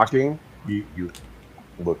with walking? He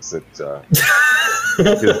looks at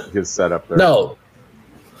his setup there.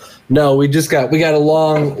 No, we got a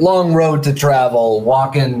long road to travel.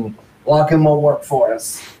 Walking won't work for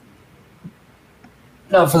us.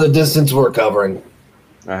 Not for the distance we're covering.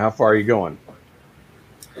 How far are you going?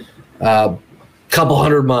 Couple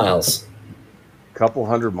 100 miles. Couple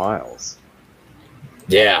 100 miles.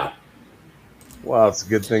 Yeah. Well, it's a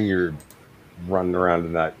good thing you're running around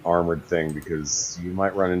in that armored thing because you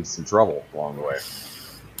might run into some trouble along the way.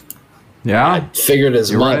 Yeah? I figured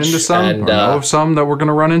as You much. run into some? And, or know of some that we're going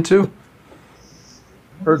to run into?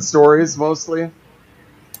 Heard stories mostly.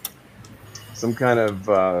 Some kind of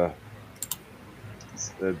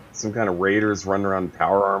raiders running around in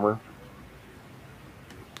power armor,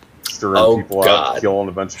 stirring people up, killing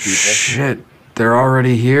a bunch of people. Shit, they're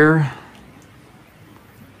already here?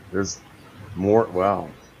 There's more. Well,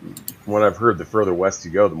 from what I've heard, the further west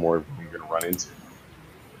you go, the more you're going to run into.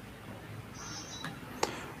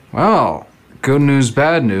 Well, good news,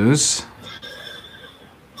 bad news.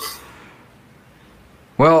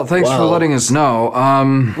 Well, thanks for letting us know.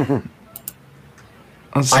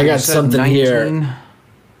 Let's see, I got something 19? here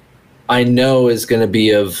I know is going to be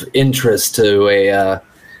of interest to a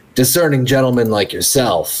discerning gentleman like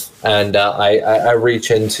yourself. And I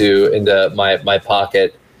reach into my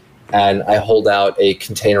pocket and I hold out a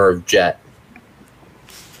container of jet.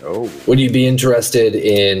 Oh. Would you be interested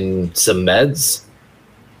in some meds?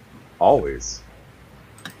 Always.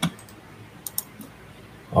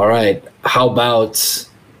 All right. How about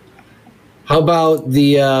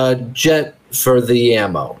the jet for the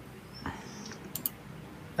ammo?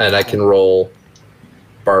 And I can roll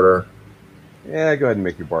barter. Yeah, go ahead and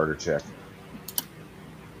make your barter check.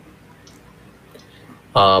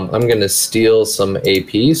 I'm going to steal some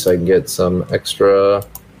AP so I can get some extra.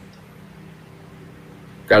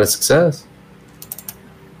 Got a success.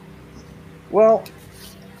 Well,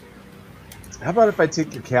 how about if I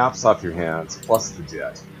take your caps off your hands plus the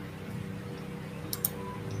jet?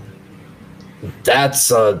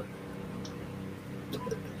 That's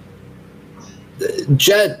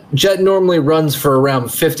jet normally runs for around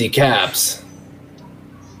 50 caps.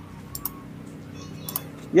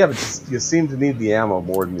 Yeah, but you seem to need the ammo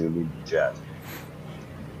more than you need the jet.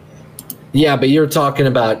 Yeah, but you're talking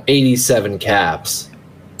about 87 caps.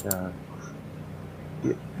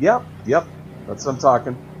 Yep. That's what I'm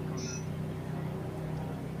talking.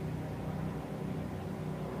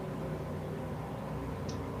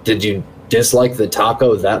 Did you dislike the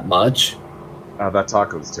taco that much? That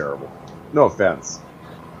taco's terrible. No offense.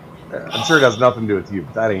 I'm sure it has nothing to do with you,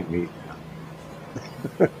 but that ain't me.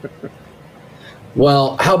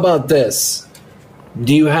 Well, how about this?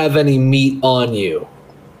 Do you have any meat on you?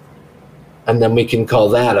 And then we can call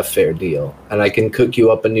that a fair deal. And I can cook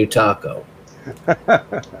you up a new taco.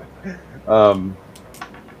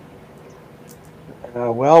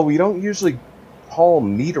 Well, we don't usually haul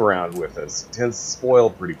meat around with us. It tends to spoil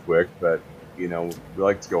pretty quick, but, we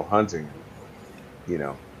like to go hunting.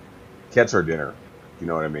 Catch our dinner. You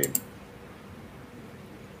know what I mean?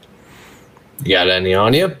 You got any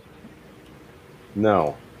on you?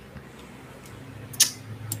 No.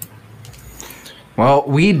 Well,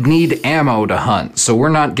 we'd need ammo to hunt, so we're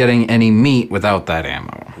not getting any meat without that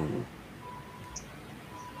ammo.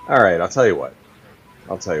 All right, I'll tell you what.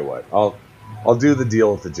 I'll do the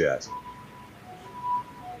deal with the jet.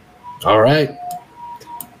 All right.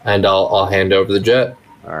 And I'll hand over the jet.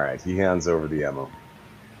 All right, he hands over the ammo.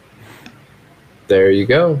 There you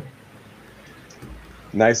go.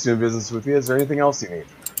 Nice doing business with you. Is there anything else you need?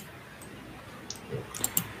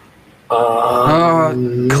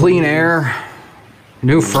 Clean air,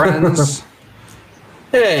 new friends.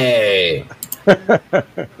 Hey.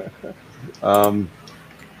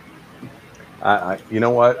 You know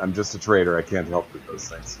what? I'm just a trader. I can't help with those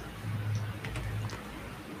things.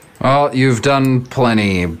 Well, you've done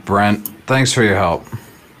plenty, Brent. Thanks for your help.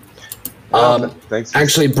 Thanks.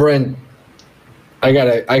 Actually, Brent, I got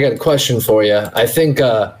a question for you. I think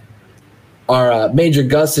our Major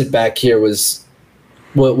Gusset back here was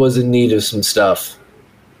in need of some stuff.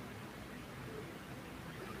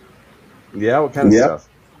 Yeah, what kind of stuff?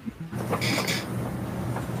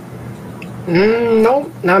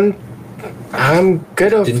 No, I'm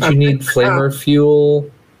good. Didn't you need flamer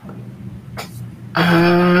fuel?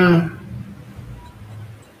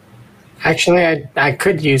 Actually, I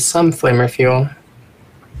could use some flamer fuel.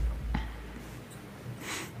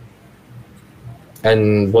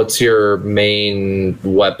 And what's your main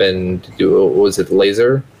weapon to do? Was it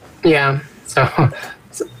laser? Yeah. So I'm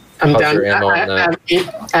How's down. your ammo on that?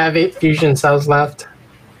 I have 8 fusion cells left.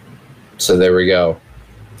 So there we go.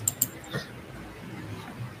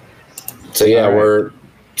 So yeah, All right. we're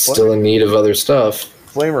still in need of other stuff.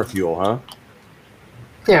 Flamer fuel, huh?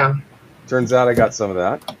 Yeah. Turns out I got some of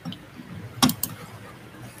that.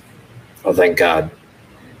 Oh, thank God.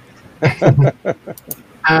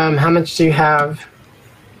 How much do you have?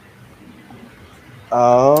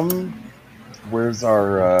 Where's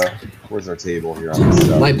our table here on this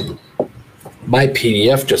stuff? My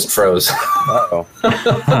PDF just froze. Uh-oh.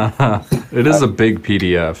 It is a big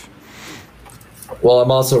PDF. Well,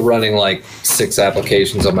 I'm also running like 6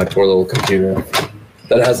 applications on my poor little computer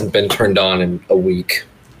that hasn't been turned on in a week.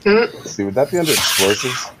 Let's see, would that be under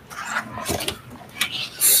explosives?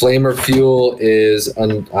 Flamer fuel is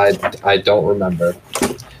I don't remember.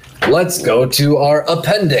 Let's go to our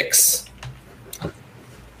appendix.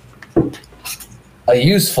 A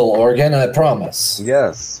useful organ, I promise.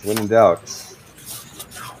 Yes, when in doubt.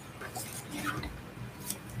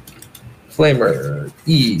 Flamer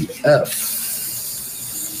EF.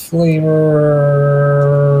 Flamer.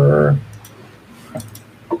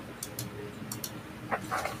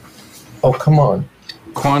 Oh, come on.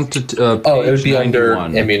 Quantity. Oh, it would be 91. under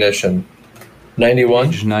ammunition.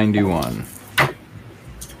 91? Page 91.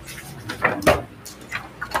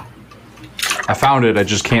 I found it. I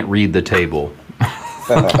just can't read the table.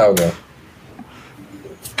 Okay.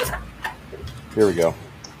 Here we go.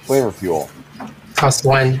 Flavor fuel. Cost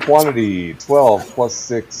 1. Quantity 12 plus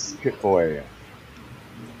 6 kit boy.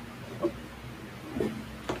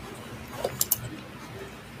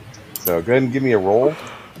 So go ahead and give me a roll.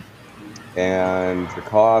 And the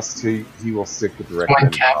cost, he will stick with the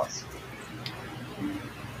recommended cap. cost.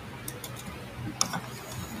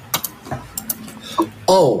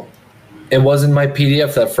 Oh, it wasn't my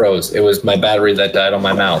PDF that froze. It was my battery that died on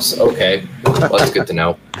my mouse. Okay. Well, that's good to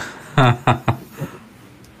know. I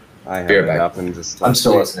have Be right it back. up and just I'm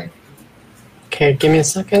still listening. Okay, give me a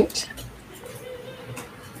second.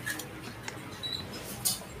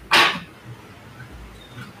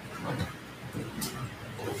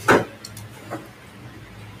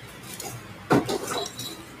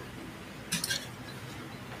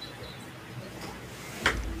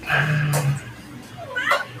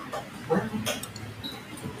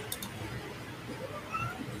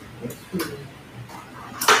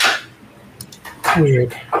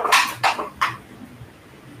 Weird.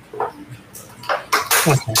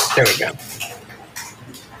 Okay, there we go.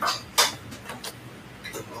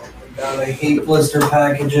 God, I hate blister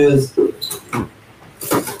packages.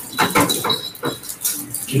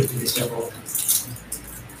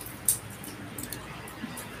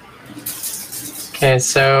 Okay,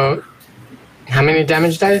 so how many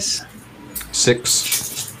damage dice? 6.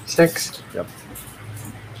 6. Yep.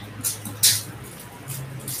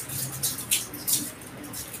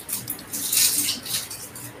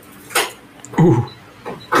 Ooh.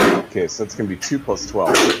 Okay, so that's going to be 2 plus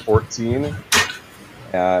 12. So 14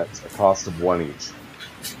 at a cost of 1 each.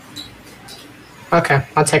 Okay,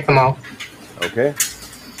 I'll take them all. Okay.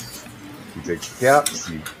 He takes the caps.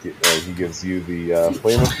 He gives you the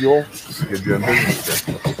flamer fuel. He gives you a business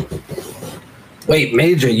check. Wait,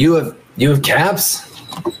 Major, you have caps?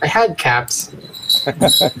 I had caps.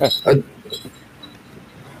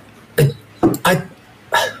 I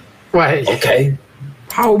What? okay.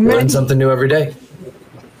 How Learn many? something new every day.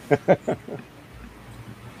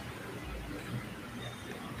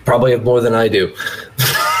 Probably have more than I do.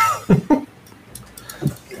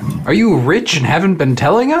 Are you rich and haven't been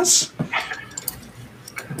telling us?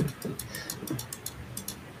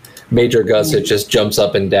 Major Gusset just jumps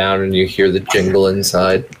up and down, and you hear the jingle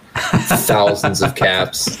inside. Thousands of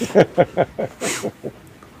caps.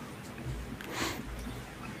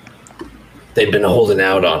 They've been holding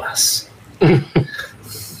out on us.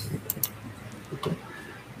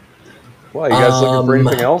 Well, you guys looking for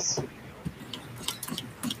anything else?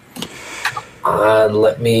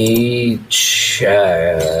 Let me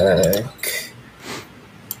check.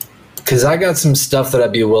 Because I got some stuff that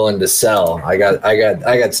I'd be willing to sell. I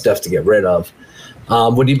got stuff to get rid of.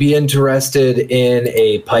 Would you be interested in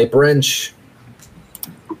a pipe wrench?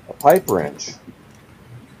 A pipe wrench.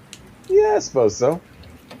 Yeah, I suppose so.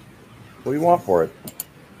 What do you want for it?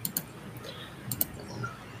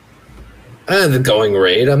 The going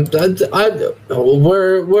rate. We're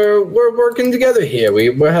working together here.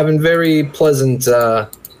 We're having very pleasant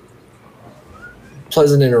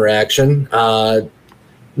interaction.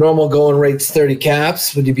 Normal going rate's 30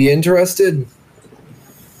 caps. Would you be interested?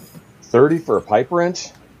 30 for a pipe wrench?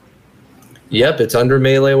 Yep, it's under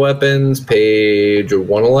melee weapons, page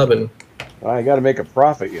 111. Well, I got to make a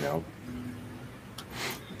profit,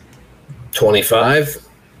 25.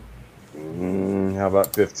 How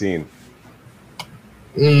about 15?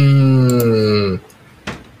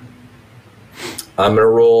 I'm gonna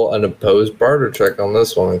roll an opposed barter check on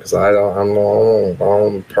this one because I'm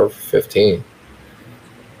on perfect 15.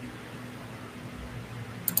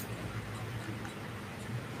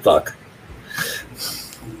 Fuck.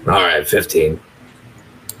 All right, 15.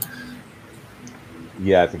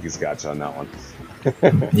 Yeah, I think he's got you on that one.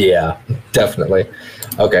 Yeah, definitely.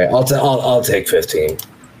 Okay, I'll take 15.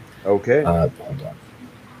 Okay. Hold on.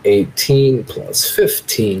 18 plus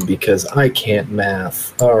 15 because I can't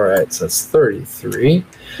math. All right, so that's 33.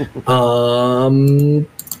 I've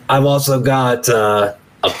also got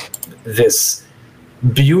this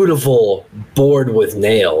beautiful board with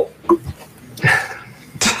nail.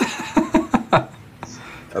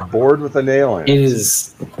 A board with a nail in it. It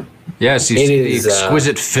is. Yes, you It see the is,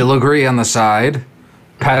 exquisite filigree on the side,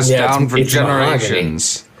 passed Yeah, down for it's mahogany.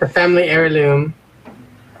 generations. The family heirloom.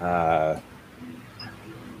 How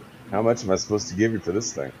much am I supposed to give you for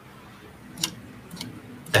this thing?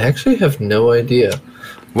 I actually have no idea.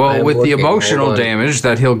 Well, with the looking, emotional hold on. damage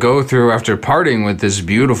that he'll go through after parting with this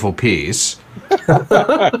beautiful piece.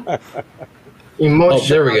 Emotion. Oh,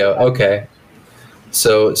 there we go. Okay.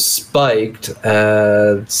 So spiked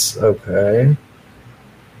adds. Okay.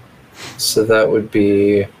 So that would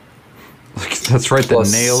be. That's right, the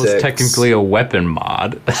Plus nail 6. is technically a weapon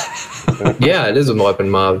mod. Yeah, it is a weapon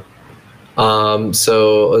mob.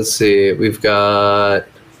 So let's see. We've got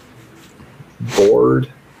board.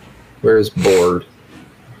 Where's board?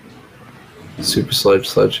 Super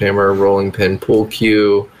sledgehammer, rolling pin, pool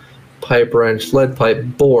cue, pipe wrench, lead pipe,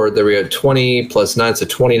 board. There we go. 20 plus 9, so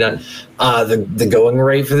 29. The going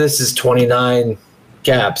rate for this is 29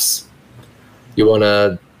 caps. You want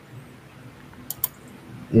to...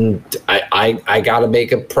 I gotta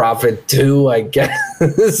make a profit too, I guess.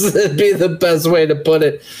 This would be the best way to put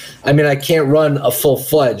it. I mean, I can't run a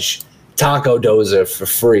full-fledged taco dozer for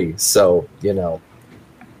free, so,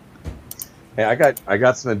 Hey, I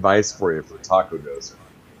got some advice for you for taco dozer.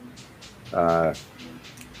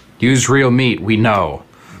 Use real meat, we know.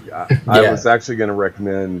 I was actually going to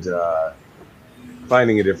recommend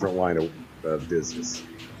finding a different line of business.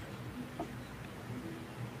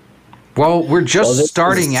 Well, we're just this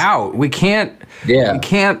starting is- out. We can't. Yeah. We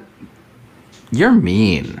can't. You're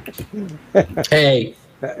mean. Hey,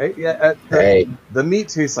 Hey, the meat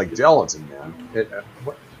tastes like gelatin, man.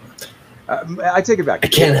 I take it back. I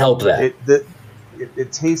can't help that.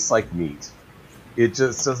 It tastes like meat. It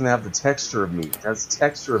just doesn't have the texture of meat. It has the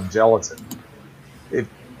texture of gelatin.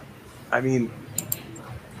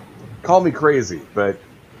 Call me crazy, but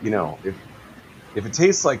if it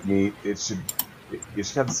tastes like meat, it should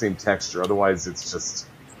have the same texture. Otherwise, it's just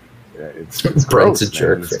it's gross. Brent's a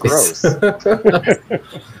jerk man. It's face. gross.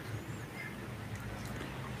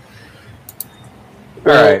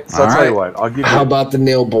 All right, so I'll tell you what. I'll give how you about the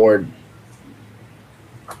nail board?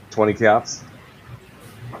 20 caps.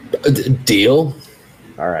 Deal.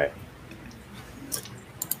 All right.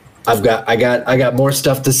 I got more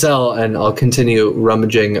stuff to sell, and I'll continue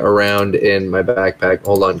rummaging around in my backpack.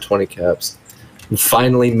 Hold on, 20 caps. I'm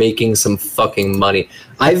finally making some fucking money.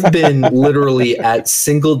 I've been literally at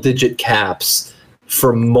single-digit caps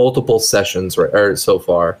for multiple sessions or so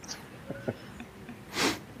far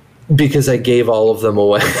because I gave all of them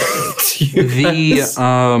away. to you guys.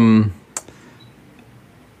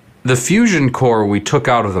 The fusion core we took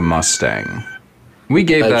out of the Mustang. We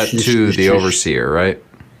gave that to the overseer, right?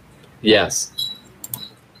 Yes,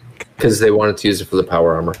 because they wanted to use it for the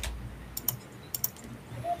power armor.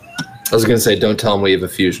 I was gonna say, don't tell them we have a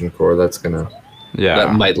fusion core.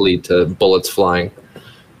 That might lead to bullets flying.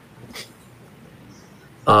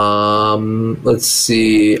 Let's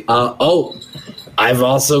see. I've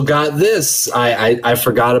also got this. I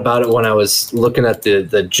forgot about it when I was looking at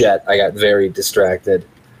the jet. I got very distracted.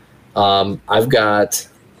 I've got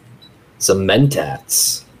some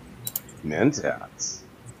mentats. Mentats.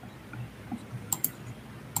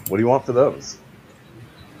 What do you want for those?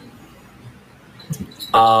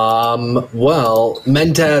 Well,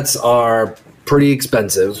 mentats are pretty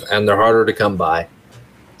expensive and they're harder to come by.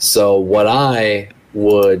 So what I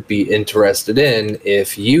would be interested in,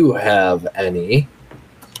 if you have any,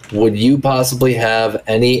 would you possibly have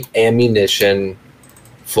any ammunition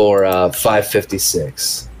for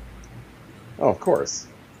 5.56? Oh, of course.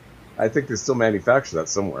 I think they still manufacture that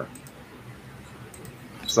somewhere.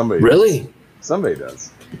 Somebody Really? does. Somebody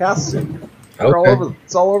does. Has to. Okay.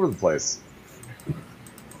 It's all over the place.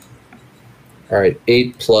 All right,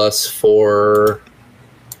 8 plus 4.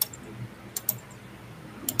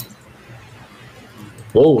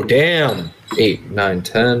 Whoa, damn. 8, 9,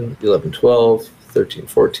 10, 11, 12, 13,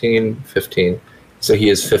 14, 15. So he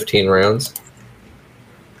has 15 rounds.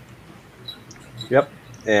 Yep.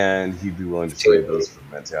 And he'd be willing to trade those for the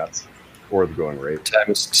mentats or the going rate.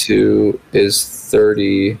 Times 2 is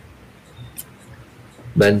 30.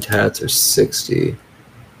 Mentats are 60.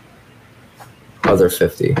 Other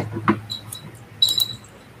 50.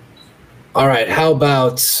 All right, how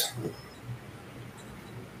about...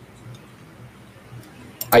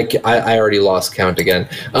 I already lost count again.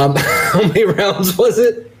 How many rounds was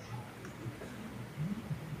it?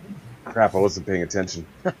 Crap, I wasn't paying attention.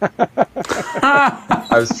 I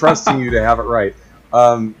was trusting you to have it right.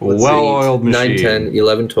 Well-oiled machine. 9, 10,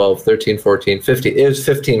 11, 12, 13, 14, 15. It was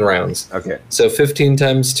 15 rounds. Okay. So 15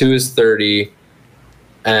 times 2 is 30.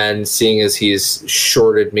 And seeing as he's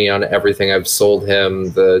shorted me on everything I've sold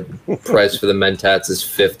him, the price for the mentats is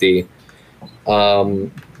 50.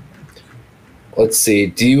 Let's see.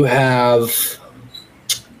 Do you have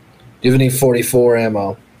any 44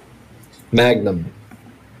 ammo? Magnum.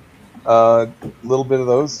 A little bit of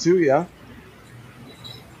those too, yeah.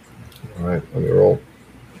 All right, let me roll.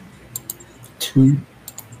 2.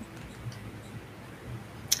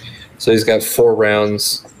 So he's got 4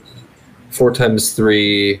 rounds. 4 times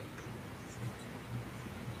 3,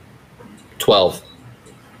 12.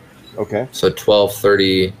 Okay. So 12,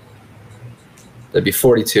 30, that'd be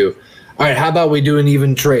 42. All right, how about we do an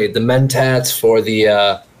even trade? The mentats for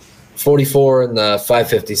the 44 and the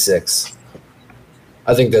 556.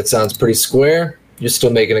 I think that sounds pretty square. You're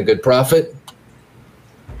still making a good profit.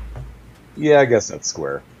 Yeah, I guess that's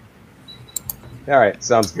square. All right,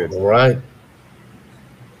 sounds good. All right.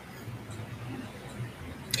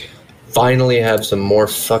 Finally have some more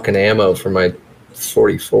fucking ammo for my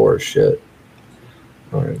 44 shit.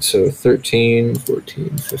 All right, so 13,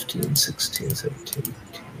 14, 15, 16, 17,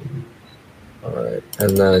 18. All right,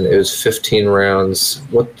 and then it was 15 rounds.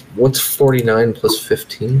 What's 49 plus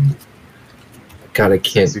 15? God, I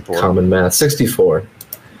can't 64. Common math. 64.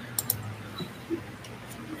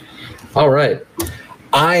 All right.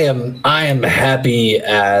 I am happy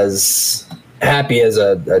as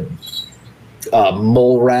a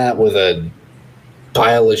mole rat with a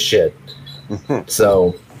pile of shit.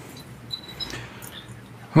 So,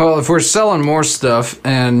 Well, if we're selling more stuff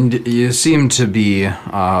and you seem to be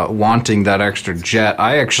wanting that extra jet,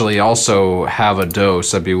 I actually also have a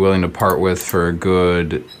dose I'd be willing to part with for a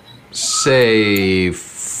good, say,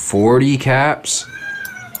 40 caps.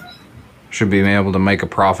 Should be able to make a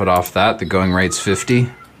profit off that. The going rate's 50.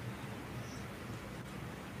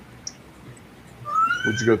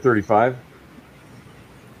 Would you go 35?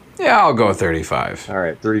 Yeah, I'll go 35. All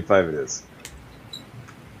right, 35 it is.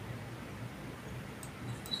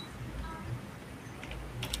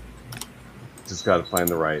 Just got to find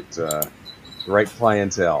the right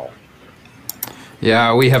clientele.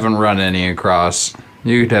 Yeah, we haven't run any across.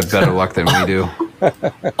 You'd have better luck than we do.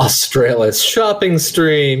 Australia's shopping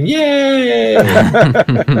stream. Yay!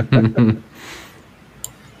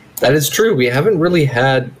 That is true. We haven't really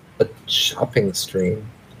had a shopping stream.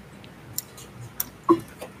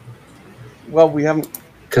 Well, we haven't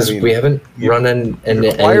Because we haven't run any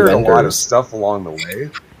acquired a lot of vendors. stuff along the way,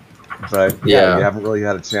 but yeah, we haven't really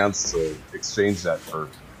had a chance to exchange that for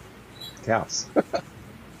caps.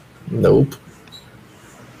 Nope.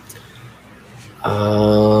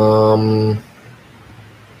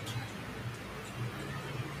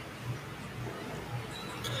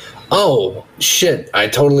 Oh, shit. I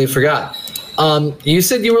totally forgot. You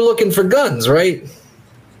said you were looking for guns, right?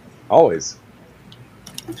 Always.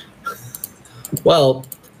 Well,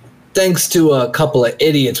 thanks to a couple of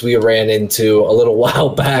idiots we ran into a little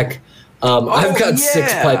while back, I've got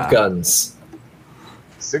 6 pipe guns.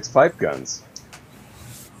 6 pipe guns.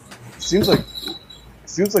 Seems like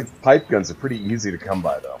pipe guns are pretty easy to come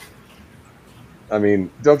by, though. I mean,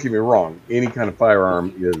 don't get me wrong. Any kind of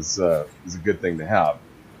firearm is a good thing to have,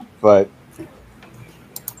 but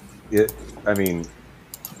it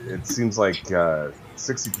seems like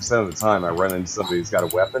 60% of the time I run into somebody who's got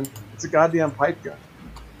a weapon. It's a goddamn pipe gun.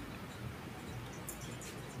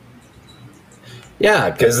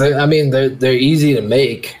 Yeah, because they're easy to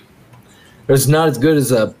make. It's not as good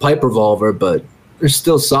as a pipe revolver, but they're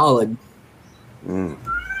still solid. All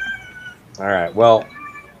right, well,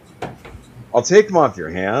 I'll take them off your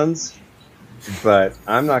hands, but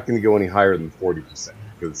I'm not going to go any higher than 40%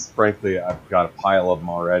 because, frankly, I've got a pile of them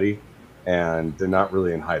already, and they're not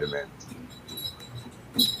really in high demand.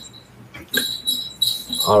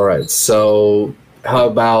 All right, so how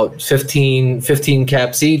about 15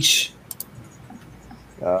 caps each?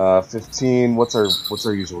 15. What's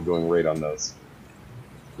our usual going rate on those?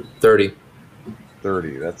 30.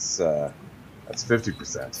 30. That's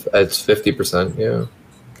 50%. That's 50%. Yeah.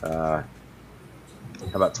 How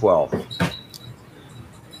about 12?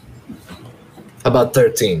 How about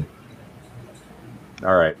 13?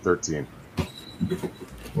 All right, 13.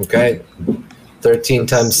 Okay. 13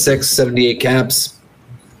 times 6, 78 caps.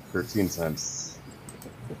 13 times.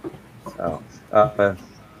 Oh,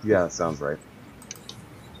 yeah, that sounds right.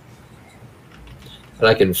 And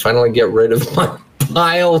I can finally get rid of my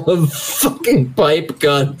pile of fucking pipe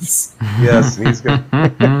guns. Yes, and he's good.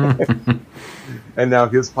 And now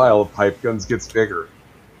his pile of pipe guns gets bigger.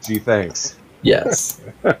 Gee, thanks. Yes.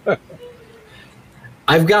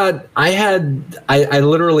 I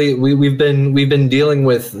literally we've been dealing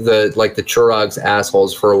with the Churag's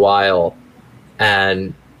assholes for a while,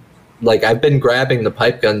 and like I've been grabbing the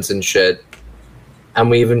pipe guns and shit, and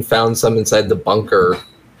we even found some inside the bunker,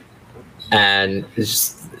 and it's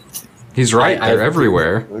just, he's right. They're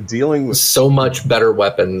everywhere. Dealing with so much better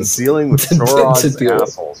weapons. Dealing with Chorag's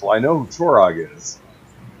assholes. Well, I know who Chorag is.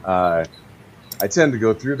 I tend to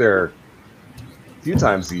go through there a few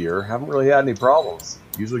times a year. Haven't really had any problems.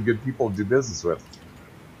 Usually good people to do business with.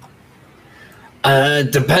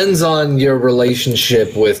 Depends on your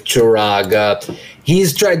relationship with Churag.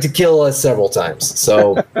 He's tried to kill us several times,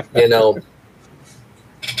 so you know.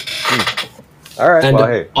 All right. And well,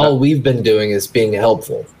 hey, all we've been doing is being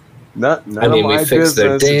helpful. None I mean, of we my fixed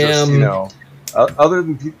their business. dam. Just, you know, other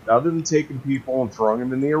than taking people and throwing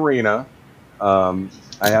them in the arena, I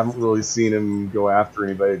haven't really seen him go after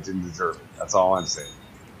anybody that didn't deserve it. That's all I'm saying.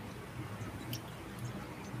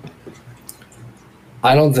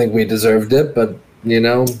 I don't think we deserved it, but you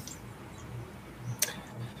know,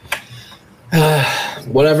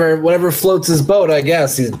 whatever floats his boat, I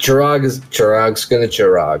guess. Churag's gonna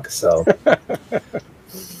Churag. So,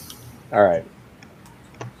 all right.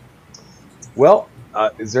 Well,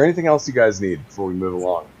 is there anything else you guys need before we move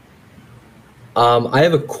along? I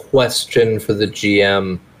have a question for the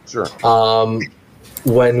GM. Sure.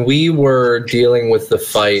 When we were dealing with the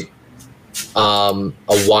fight a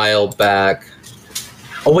while back.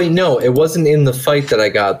 Oh wait, no, it wasn't in the fight that I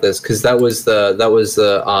got this, because that was the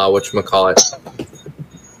whatchamacallit.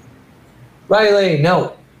 Riley,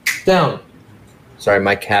 no, down. Sorry,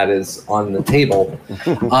 my cat is on the table.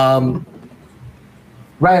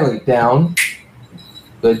 Riley, down.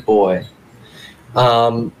 Good boy.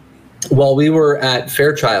 While we were at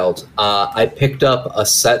Fairchild, I picked up a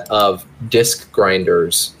set of disc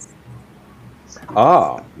grinders.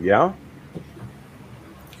 Ah, yeah.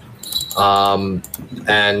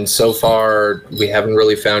 And so far, we haven't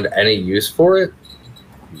really found any use for it.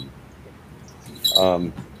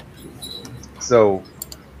 So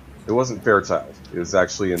it wasn't Fairchild. It was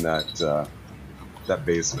actually in that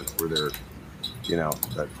basement where they're, you know,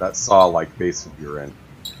 that saw-like basement you're in.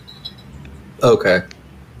 Okay.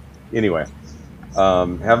 Anyway,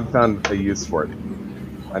 haven't found a use for it.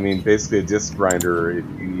 I mean, basically a disc grinder, if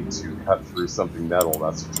you need to cut through something metal,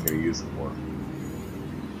 that's what you're going to use it for.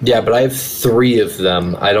 Yeah, but I have 3 of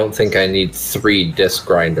them. I don't think I need 3 disc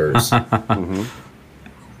grinders. Mm-hmm.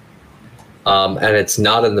 And it's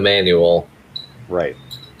not in the manual. Right.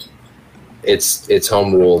 It's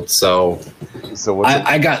home ruled. So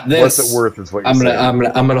I got this. What's it worth? Is what you're saying.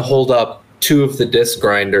 I'm gonna hold up 2 of the disc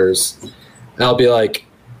grinders, and I'll be like,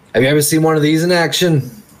 "Have you ever seen one of these in action?"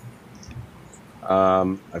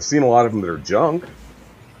 I've seen a lot of them that are junk.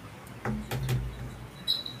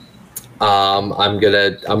 I'm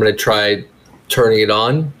gonna try turning it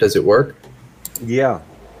on. Does it work? Yeah.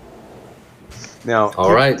 Now,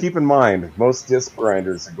 keep in mind, most disc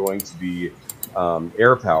grinders are going to be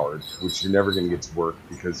air powered, which you're never going to get to work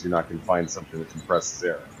because you're not going to find something that compresses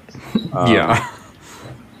air. Yeah.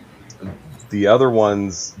 The other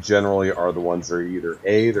ones generally are the ones that are either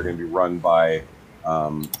A, they're going to be run by,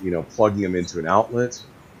 plugging them into an outlet,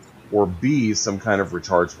 or B, some kind of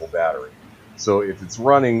rechargeable battery. So if it's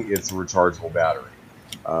running, it's a rechargeable battery.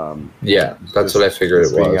 Yeah, that's what I figured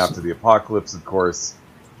it was. Being after the apocalypse, of course,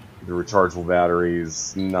 the rechargeable battery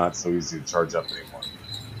is not so easy to charge up anymore.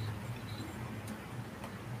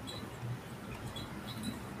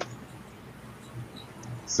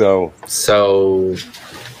 So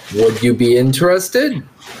would you be interested?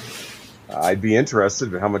 I'd be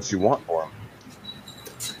interested, but how much you want for them?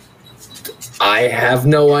 I have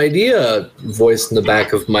no idea. Voice in the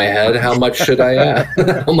back of my head. How much should I add?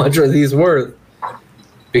 How much are these worth?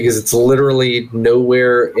 Because it's literally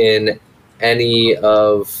nowhere in any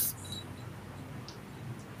of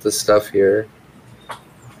the stuff here.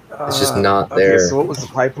 It's just not there. So what was the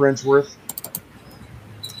pipe wrench worth?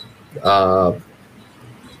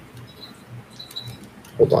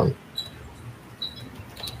 hold on.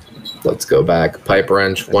 Let's go back. Pipe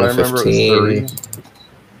wrench, If I remember, it was 115. 30.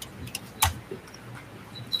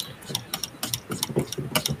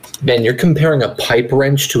 Man, you're comparing a pipe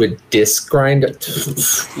wrench to a disc grinder?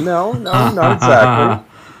 No, not exactly.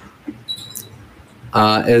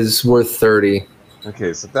 Is worth 30.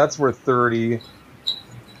 Okay, so if that's worth 30,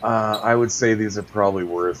 I would say these are probably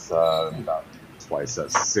worth about twice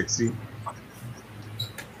that, 60.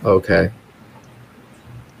 Okay.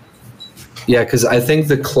 Yeah, because I think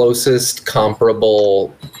the closest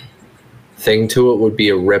comparable thing to it would be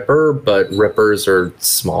a ripper, but rippers are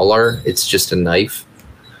smaller. It's just a knife.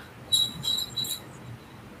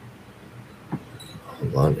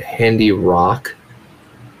 Hold on. Handy rock.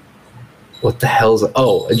 What the hell's...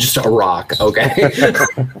 Oh, just a rock. Okay. I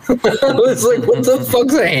was like, what the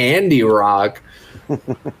fuck's a handy rock?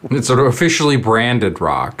 It's an officially branded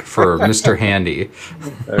rock for Mr. Handy.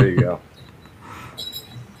 There you go.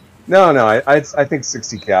 No, I think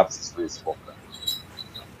 60 caps is reasonable.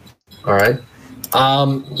 All right.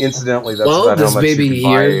 Incidentally, that's well, about how this much baby you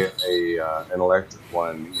can here- buy an electric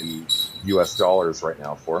one in US dollars right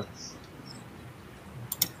now for.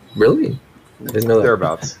 Really? I didn't know that.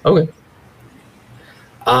 Thereabouts. Okay.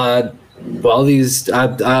 Well, these.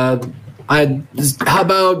 How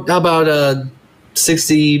about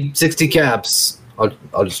 60 caps?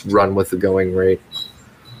 I'll just run with the going rate.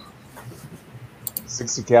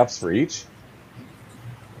 60 caps for each?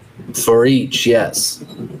 For each, yes.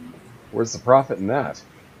 Where's the profit in that?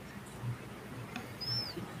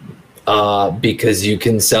 Because you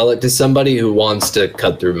can sell it to somebody who wants to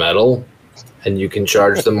cut through metal, and you can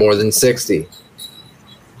charge them more than 60.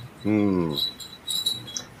 I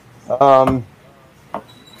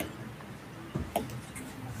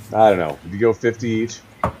don't know. Did you go 50 each?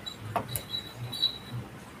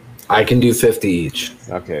 I can do 50 each.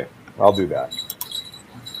 Okay, I'll do that.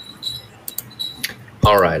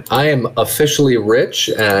 All right. I am officially rich,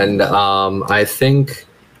 and I think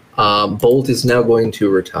Bolt is now going to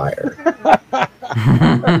retire.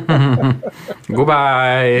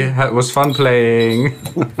 Goodbye. It was fun playing.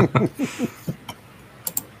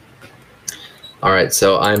 All right,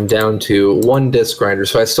 so I'm down to one disc grinder,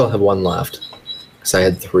 so I still have one left because I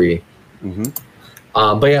had 3.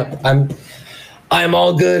 But yeah, I'm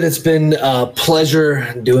all good. It's been a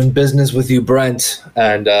pleasure doing business with you, Brent,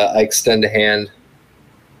 and I extend a hand.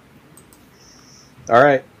 All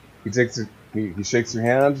right. He shakes your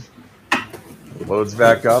hand, loads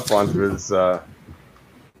back up onto his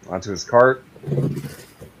cart,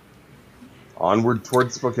 onward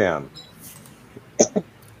towards Spokane.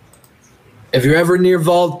 If you're ever near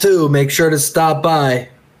Vault 2, make sure to stop by.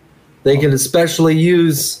 They can especially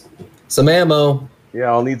use some ammo.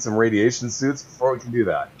 Yeah, I'll need some radiation suits before we can do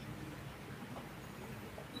that.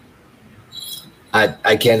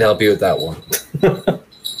 I can't help you with that one.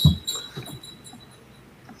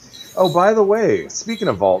 Oh, by the way, speaking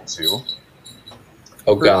of Vault 2,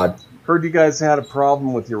 Oh, God. heard you guys had a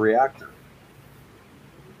problem with your reactor.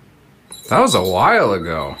 That was a while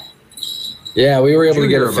ago. Yeah, we were able to Did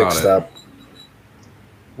get you it hear about fixed it? up.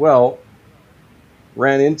 Well,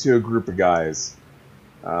 ran into a group of guys.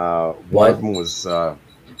 One of them was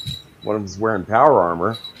wearing power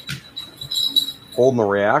armor, holding the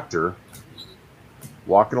reactor,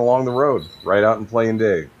 walking along the road, right out in plain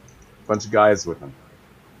day. Bunch of guys with him.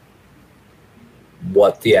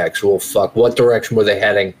 What the actual fuck? What direction were they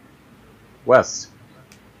heading? West.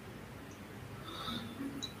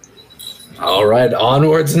 All right,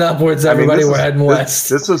 onwards and upwards, everybody. We're heading west.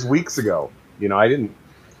 This was weeks ago. You know, I didn't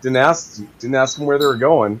ask them where they were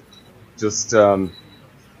going. Just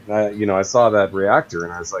I saw that reactor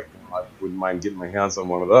and I was like, I wouldn't mind getting my hands on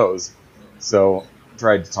one of those. So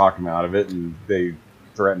tried to talk them out of it, and they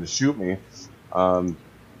threatened to shoot me. I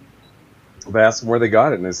asked them where they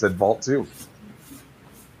got it, and they said Vault 2.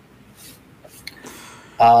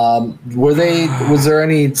 Was there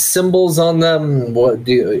any symbols on them?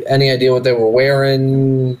 Any idea what they were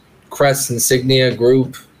wearing? Crest, insignia,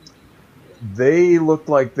 group? They looked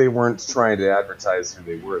like they weren't trying to advertise who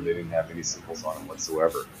they were. They didn't have any symbols on them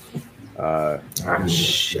whatsoever.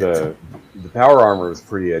 Shit. The power armor was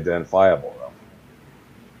pretty identifiable, though.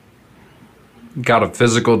 Got a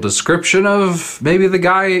physical description of maybe the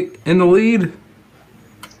guy in the lead?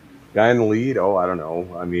 Guy in the lead? Oh, I don't know.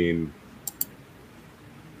 I mean,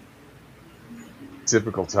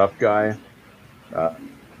 typical tough guy.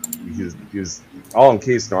 He was all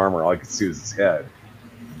encased in armor. All I could see was his head.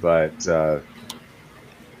 But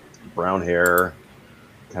brown hair,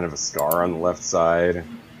 kind of a scar on the left side,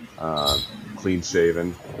 clean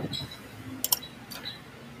shaven.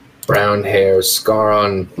 Brown hair, scar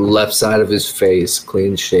on left side of his face,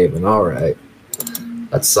 clean shaven. All right.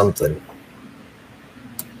 That's something.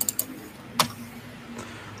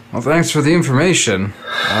 Well, thanks for the information.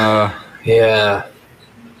 Yeah.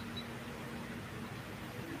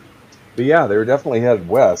 But yeah, they were definitely headed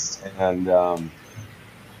west, and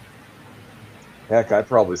heck, I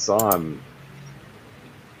probably saw him.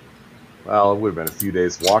 Well, it would have been a few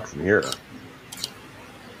days' walk from here.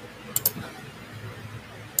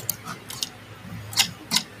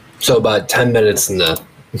 So about 10 minutes in the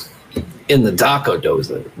taco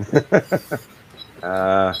dozer.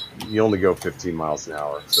 You only go 15 miles an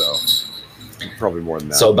hour, so probably more than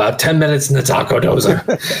that. So about 10 minutes in the taco dozer.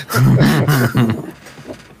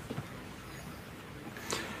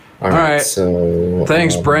 All right. So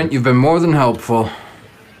thanks, Brent. You've been more than helpful.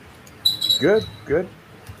 Good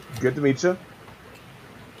to meet you.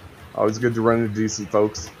 Always good to run into decent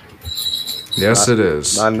folks. Yes, it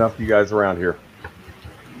is. Not enough of you guys around here.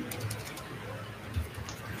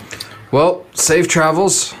 Well, safe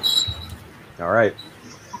travels. All right,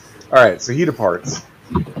 so he departs.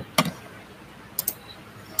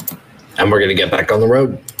 And we're going to get back on the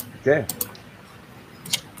road. Okay.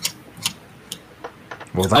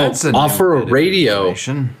 Well, that's an offer a radio.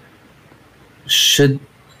 Should...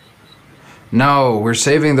 No, we're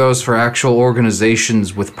saving those for actual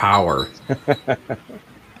organizations with power.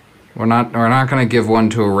 We're not going to give one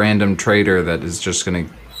to a random trader that is just going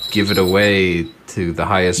to give it away to the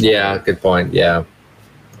highest. Yeah, good point. Yeah.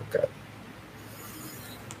 Okay.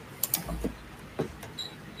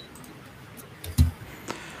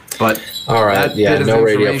 But all right, that bit of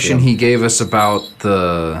information he gave us about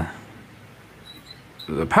the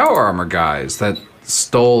power armor guys that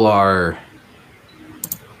stole our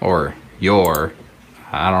your.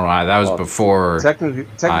 I don't know. That was before. Technically,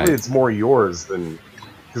 it's more yours than,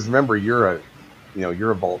 because remember, you're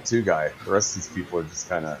a Vault 2 guy. The rest of these people are just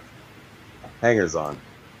kind of hangers on.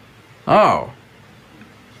 Oh,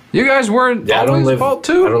 you guys weren't always Vault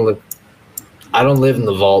 2? I don't live in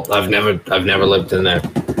the Vault. I've never lived in there.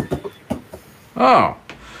 Oh,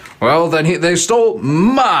 well then they stole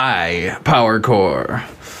my power core,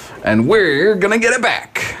 and we're gonna get it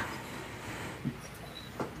back.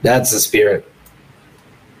 That's the spirit.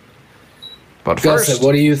 But first, Gusset,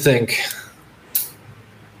 what do you think?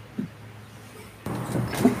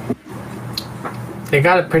 They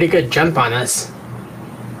got a pretty good jump on us.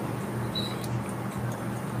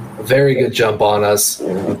 A very good jump on us.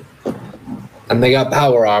 And they got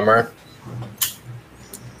power armor.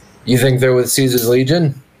 You think they're with Caesar's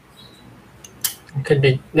Legion? Could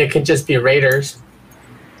be. They could just be raiders.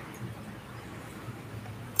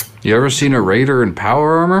 You ever seen a raider in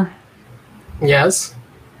power armor? Yes.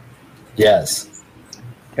 Yes.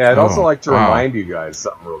 Yeah, I'd also like to remind you guys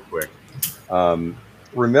something real quick.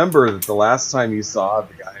 Remember that the last time you saw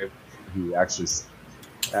the guy who actually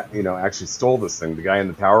stole this thing, the guy in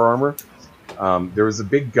the power armor, there was a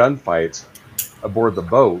big gunfight aboard the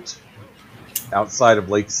boat outside of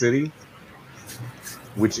Lake City,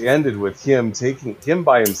 which ended with him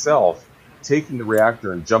by himself taking the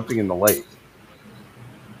reactor and jumping in the lake.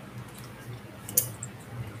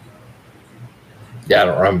 Yeah, I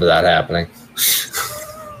don't remember that happening.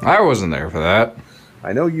 I wasn't there for that.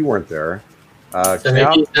 I know you weren't there. So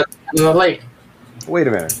maybe in the lake. Wait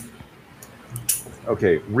a minute.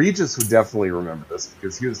 Okay, Regis would definitely remember this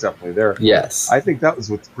because he was definitely there. Yes. I think that was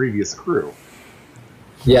with the previous crew.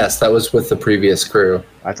 Yes, that was with the previous crew.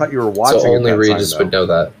 I thought you were watching. So only Regis would know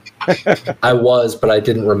that. I was, but I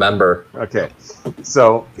didn't remember. Okay.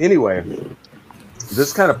 So anyway,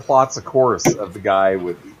 this kind of plots a course of the guys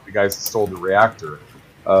who stole the reactor.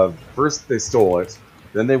 First they stole it,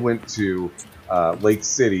 then they went to Lake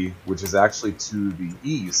City, which is actually to the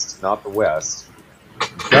east, not the west. A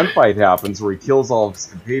gunfight happens where he kills all of his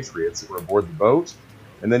compatriots who were aboard the boat,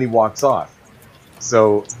 and then he walks off.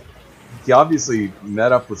 So he obviously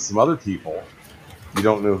met up with some other people, you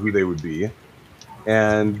don't know who they would be,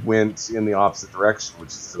 and went in the opposite direction, which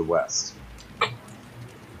is to the west.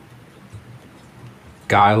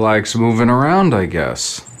 Guy likes moving around, I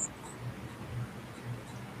guess.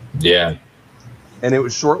 Yeah. And it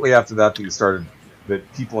was shortly after that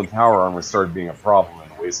that people in power armor started being a problem in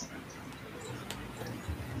the wasteland.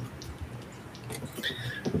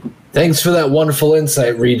 Thanks for that wonderful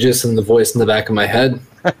insight, Regis, and the voice in the back of my head.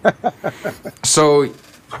 So,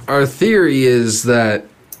 our theory is that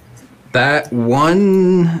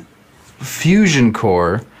one fusion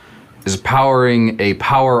core is powering a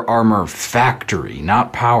power armor factory,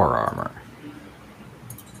 not power armor.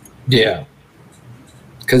 Yeah.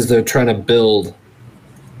 Because they're trying to build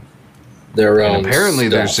their own And apparently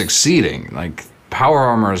stuff. they're succeeding. Like, power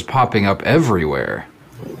armor is popping up everywhere.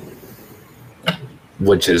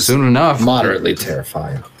 Which is Soon enough, moderately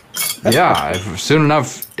terrifying. Yeah, soon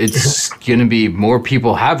enough, it's going to be more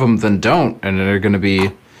people have them than don't, and they're going to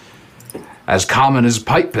be as common as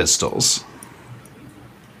pipe pistols.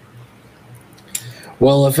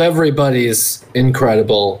 Well, if everybody's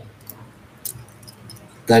incredible,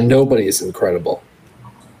 then nobody's incredible.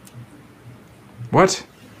 What?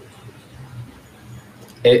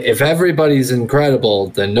 If everybody's incredible,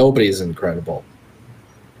 then nobody's incredible.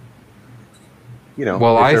 You know,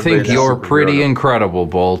 Well, if I think everybody's you're superhero, pretty incredible,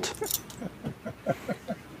 Bolt.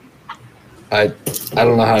 I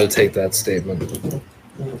don't know how to take that statement.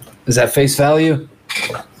 Is that face value?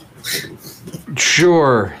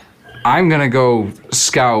 Sure. I'm going to go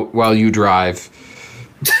scout while you drive.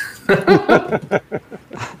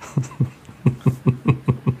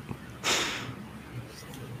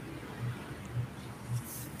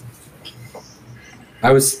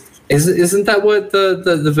 Isn't that what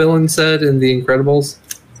the villain said in The Incredibles?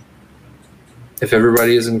 If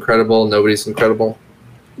everybody is incredible, nobody's incredible.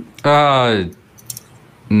 No.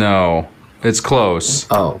 It's close.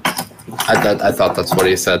 Oh, I thought that's what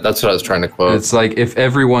he said. That's what I was trying to quote. It's like, if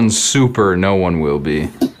everyone's super, no one will be.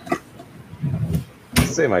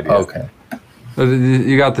 Same idea. Okay.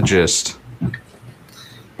 You got the gist.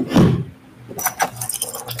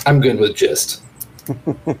 I'm good with gist.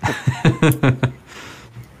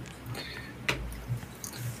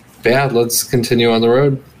 Yeah, let's continue on the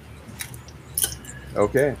road.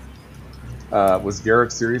 Okay. Was Garrick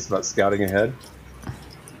serious about scouting ahead?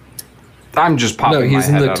 I'm just popping he's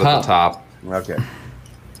my in head the out top. of the top. Okay.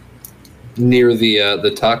 Near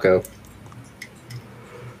the taco.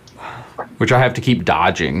 Which I have to keep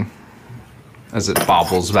dodging as it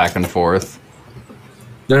bobbles back and forth.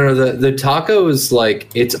 No, the taco is like,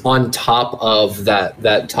 it's on top of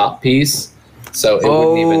that top piece, so it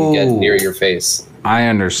wouldn't even get near your face. I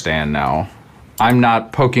understand now. I'm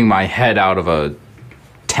not poking my head out of a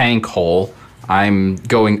tank hole. I'm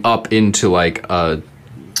going up into like a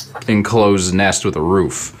enclosed nest with a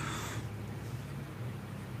roof.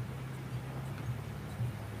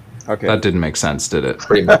 Okay. That didn't make sense, did it?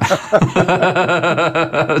 Pretty much.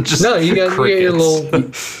 Just No, you got a crickets.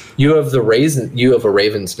 little. You have a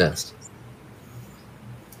raven's nest.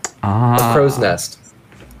 A crow's nest.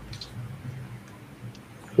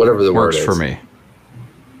 Whatever the word Works is. for me.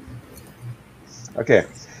 Okay.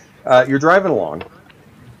 You're driving along.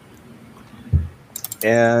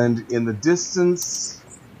 And in the distance,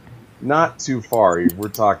 not too far, we're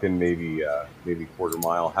talking maybe quarter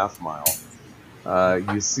mile, half mile,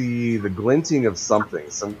 you see the glinting of something,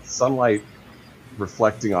 some sunlight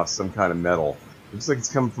reflecting off some kind of metal. It looks like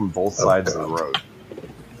it's coming from both sides of the road.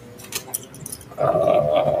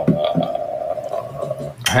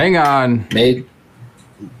 Hang on.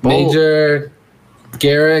 Major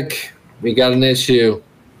Garrick, we got an issue.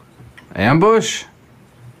 Ambush?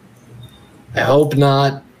 I hope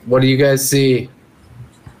not. What do you guys see?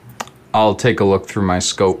 I'll take a look through my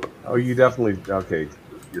scope. Oh, you definitely, okay.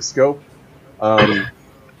 Your scope?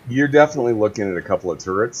 You're definitely looking at a couple of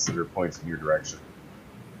turrets that are pointing your direction.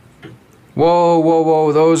 Whoa, whoa,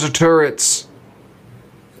 whoa, those are turrets.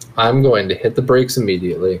 I'm going to hit the brakes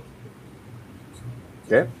immediately.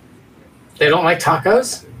 Okay? They don't like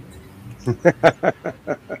tacos?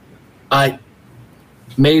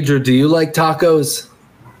 Major, do you like tacos?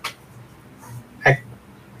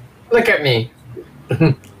 Look at me.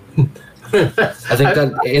 I think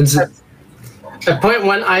that answer. I point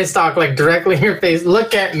one eye stalk like directly in your face.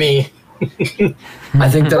 Look at me. I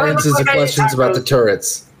think that answers the questions about the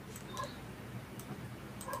turrets.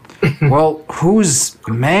 Well, who's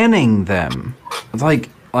manning them? Like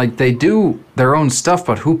they do their own stuff,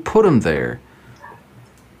 but who put them there?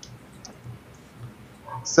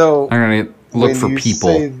 So, I'm gonna look for when you people.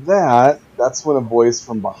 say that, that's when a voice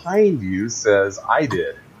from behind you says, I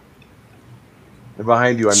did. And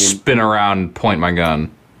behind you, I mean... Spin around, point my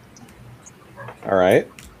gun. All right.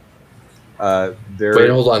 Wait,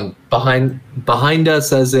 hold on. Behind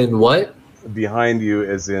us, as in what? Behind you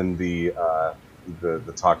is in the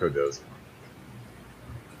taco dozer.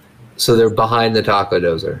 So they're behind the taco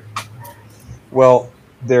dozer. Well,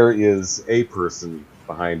 there is a person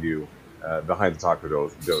behind you, behind the taco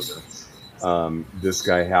dozer. This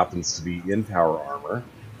guy happens to be in power armor,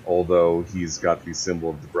 although he's got the symbol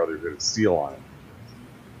of the Brotherhood of Steel on him.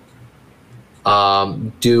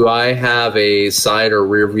 Do I have a side or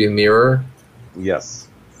rear view mirror? Yes.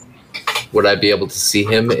 Would I be able to see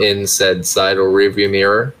him in said side or rear view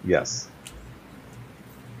mirror? Yes.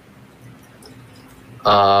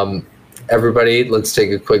 Everybody, let's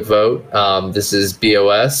take a quick vote. This is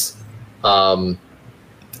BOS.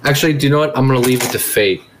 Actually, do you know what? I'm going to leave it to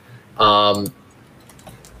fate.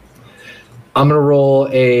 I'm going to roll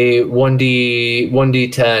a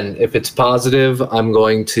 1d10. If it's positive, I'm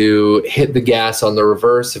going to hit the gas on the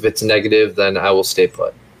reverse. If it's negative, then I will stay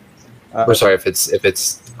put. Or sorry, if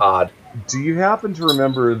it's odd. Do you happen to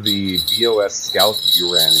remember the BOS scout that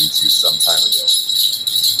you ran into some time ago?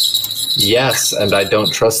 Yes, and I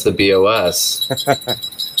don't trust the BOS.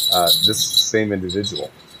 This same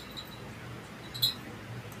individual.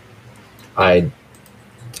 I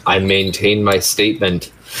maintain my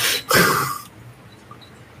statement.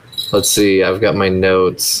 Let's see. I've got my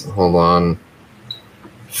notes. Hold on.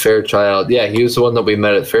 Fairchild. Yeah, he was the one that we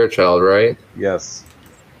met at Fairchild, right? Yes.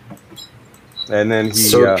 And then he...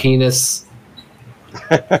 Serpenus.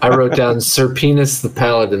 I wrote down Serpenus the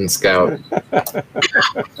Paladin Scout.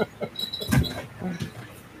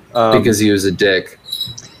 Because he was a dick.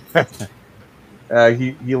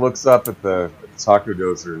 He looks up at the taco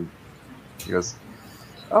dozer and he goes,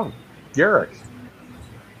 "Oh, Garrick.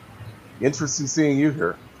 Interesting seeing you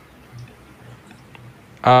here."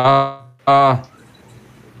 I'm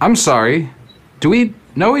sorry. Do we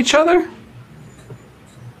know each other?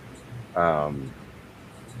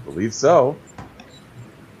 Believe so.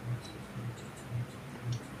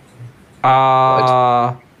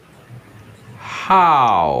 How?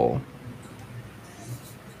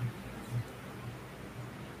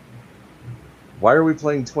 Why are we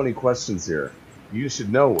playing 20 questions here? You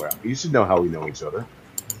should know how we know each other.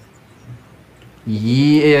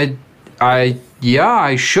 Yeah, I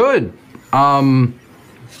should. I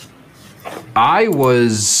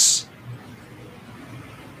was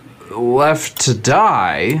left to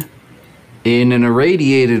die in an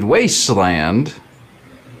irradiated wasteland,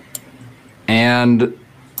 and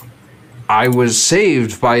I was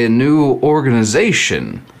saved by a new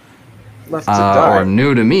organization. Left to die. Or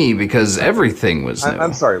new to me because everything was new.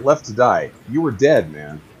 I'm sorry, left to die. You were dead,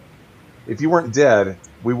 man. If you weren't dead,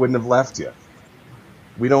 we wouldn't have left you.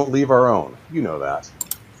 We don't leave our own. You know that.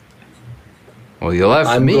 Well, you left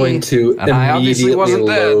I'm me, going to and I obviously immediately wasn't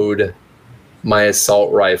dead. load my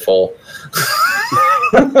assault rifle.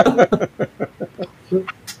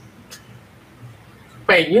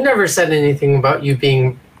 Wait, you never said anything about you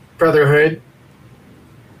being Brotherhood.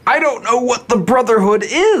 I don't know what the Brotherhood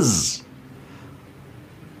is.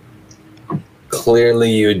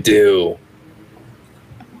 Clearly you do.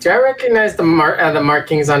 Do I recognize the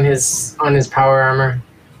markings on his power armor?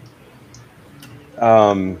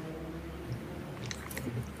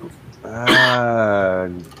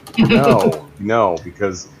 No,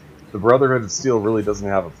 because the Brotherhood of Steel really doesn't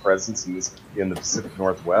have a presence in the Pacific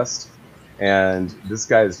Northwest, and this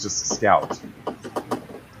guy is just a scout.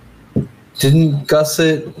 Didn't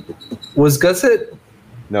Gusset... Was Gusset...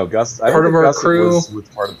 No, Gus. Part of our crew?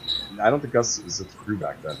 I don't think Gus was with the crew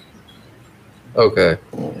back then. Okay.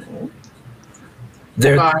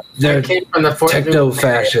 They're came from the Fort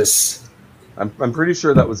techno-fascists. I'm pretty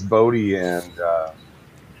sure that was Bodie and the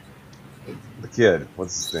kid.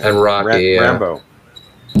 What's his name? And Rocky,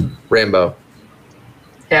 Rambo.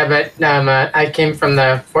 Yeah, but I came from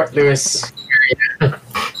the Fort Lewis area.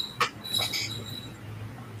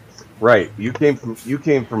 Right. You came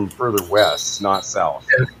from further west, not south.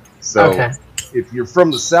 So Okay. if you're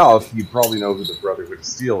from the south, you probably know who the Brotherhood of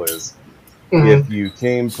Steel is. Mhm. If you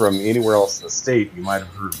came from anywhere else in the state, you might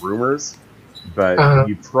have heard rumors, but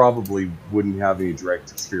you probably wouldn't have any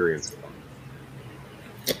direct experience with them.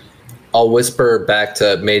 I'll whisper back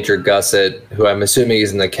to Major Gusset, who I'm assuming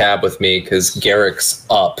is in the cab with me, because Garrick's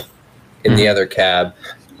up in the other cab.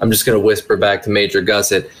 I'm just going to whisper back to Major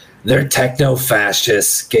Gusset, "They're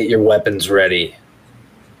techno-fascists. Get your weapons ready."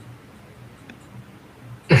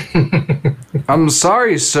 I'm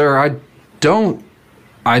sorry, sir.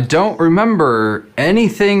 I don't remember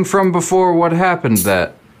anything from before what happened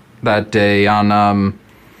that day on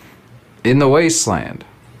in the wasteland.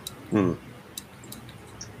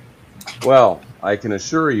 Well, I can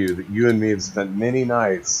assure you that you and me have spent many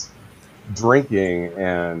nights drinking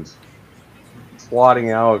and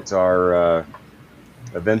plotting out our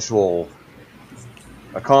eventual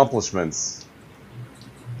accomplishments,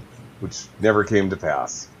 which never came to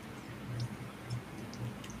pass.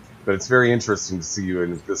 But it's very interesting to see you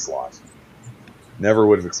in this lot. Never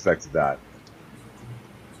would have expected that.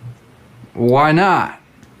 Why not?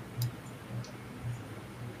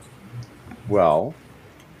 Well,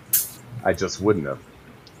 I just wouldn't have.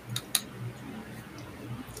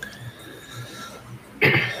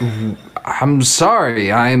 I'm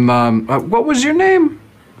sorry. I'm what was your name?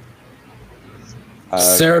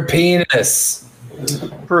 Serpenus.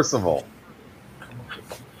 Percival.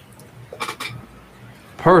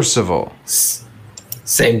 Percival.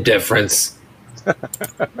 Same difference.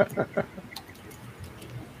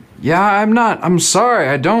 Yeah, I'm sorry,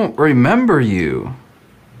 I don't remember you.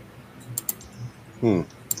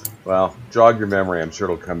 Well, jog your memory. I'm sure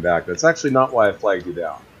it'll come back. That's actually not why I flagged you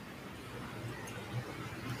down.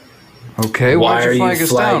 Okay, Why why'd are you flag you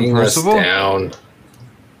us down, flagging us Percival? down?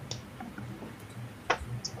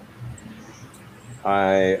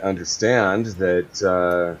 I understand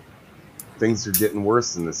that things are getting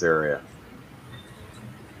worse in this area.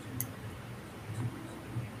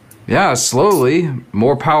 Yeah, slowly.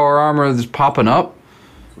 More power armor is popping up.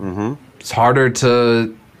 Mm-hmm. It's harder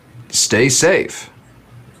to stay safe.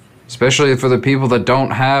 Especially for the people that don't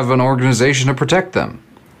have an organization to protect them.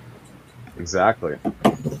 Exactly.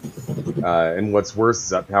 And what's worse is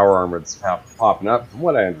that power armor that's popping up. From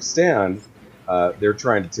what I understand, they're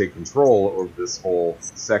trying to take control over this whole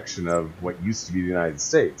section of what used to be the United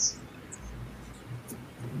States.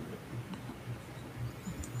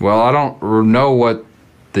 Well, I don't know what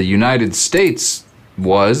the United States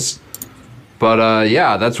was, but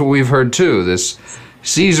yeah, that's what we've heard too. This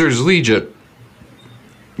Caesar's Legion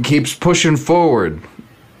keeps pushing forward.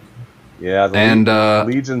 Yeah, and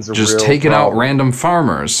Legion's a just real taking problem. out random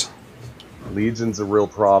farmers. Legion's a real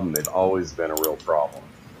problem. They've always been a real problem.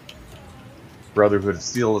 Brotherhood of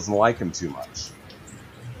Steel doesn't like him too much.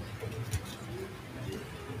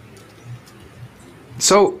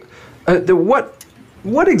 So,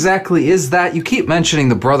 what exactly is that? You keep mentioning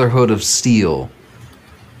the Brotherhood of Steel.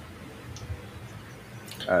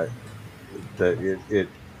 Don't you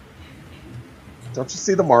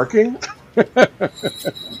see the marking?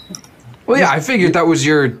 Well, yeah, I figured that was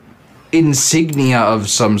your insignia of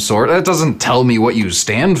some sort. That doesn't tell me what you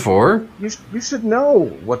stand for. You should know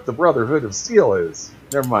what the Brotherhood of Steel is.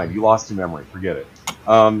 Never mind, you lost your memory. Forget it.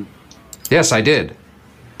 Yes, I did.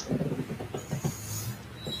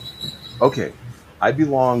 Okay, I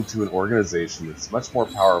belong to an organization that's much more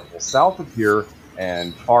powerful south of here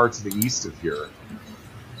and far to the east of here.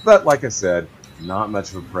 But like I said, not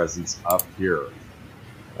much of a presence up here.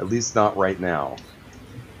 At least not right now.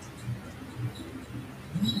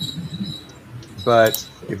 But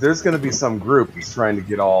if there's going to be some group that's trying to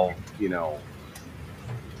get all,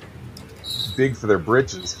 big for their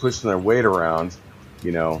britches, pushing their weight around,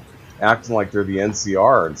 acting like they're the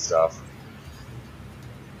NCR and stuff,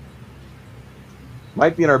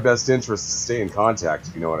 might be in our best interest to stay in contact,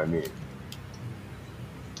 if you know what I mean.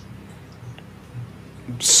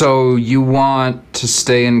 So you want to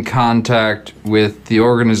stay in contact with the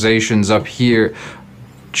organizations up here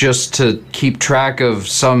just to keep track of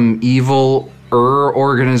some evil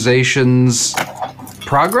organization's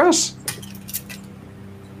progress?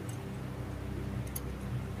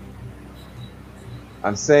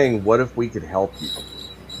 I'm saying, what if we could help you?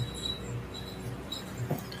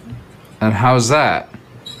 And how's that?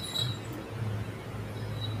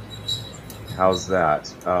 How's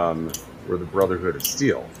that? We're the Brotherhood of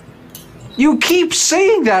Steel. You keep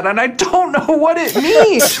saying that, and I don't know what it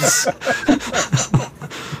means.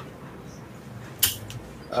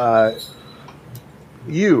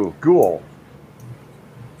 You, Ghoul.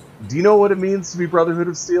 Do you know what it means to be Brotherhood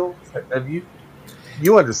of Steel? Have you?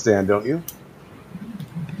 You understand, don't you?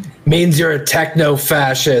 Means you're a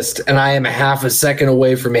techno-fascist, and I am half a second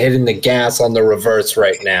away from hitting the gas on the reverse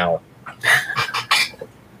right now.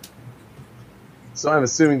 So I'm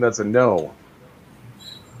assuming that's a no.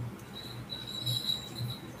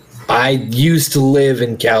 I used to live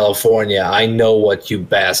in California. I know what you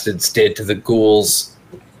bastards did to the ghouls.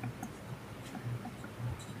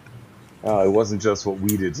 It wasn't just what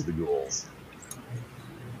we did to the ghouls.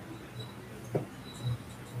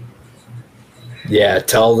 Yeah,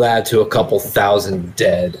 tell that to a couple thousand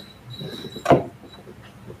dead.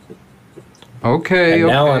 Okay, And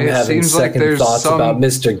now okay. I'm having second thoughts about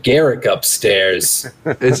Mr. Garrick upstairs.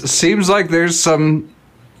 It seems like there's some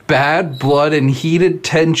bad blood and heated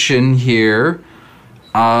tension here.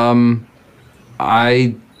 I'd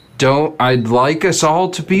like us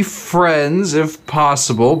all to be friends if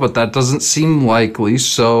possible, but that doesn't seem likely,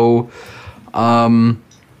 so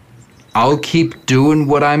I'll keep doing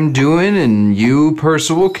what I'm doing, and you,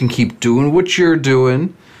 Percival, can keep doing what you're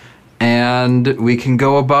doing, and we can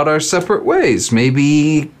go about our separate ways.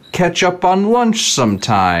 Maybe catch up on lunch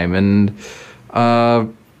sometime and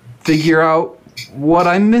figure out what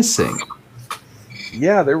I'm missing.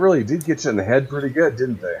 Yeah, they really did get you in the head pretty good,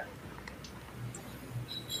 didn't they?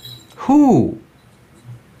 Who?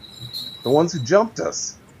 The ones who jumped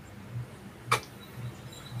us.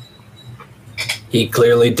 He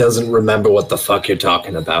clearly doesn't remember what the fuck you're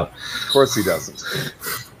talking about. Of course he doesn't.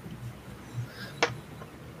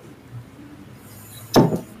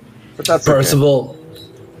 But that's Percival,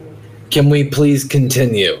 can we please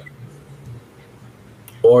continue?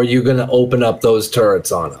 Or are you going to open up those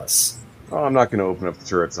turrets on us? Oh, I'm not going to open up the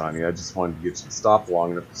turrets on you. I just wanted to get you to stop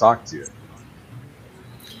long enough to talk to you.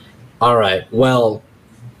 All right. Well,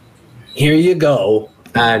 here you go.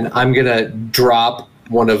 And I'm going to drop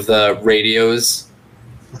one of the radios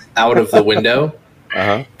out of the window.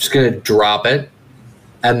 Just going to drop it.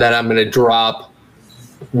 And then I'm going to drop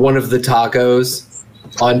one of the tacos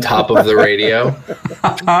on top of the radio.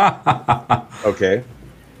 Okay.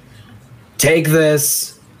 Take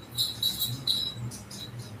this,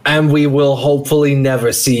 and we will hopefully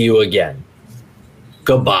never see you again.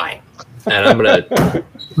 Goodbye. And I'm going to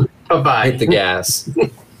hit the gas.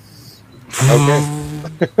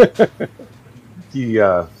 Okay. He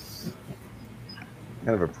kind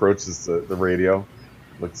of approaches the radio,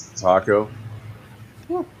 looks at the taco,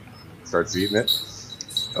 starts eating it.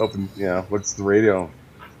 Looks at the radio.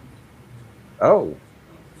 Oh.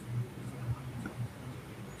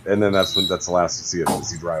 And then that's the last you see of him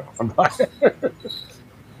as he drive on by.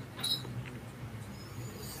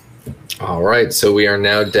 All right, so we are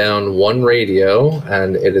now down one radio,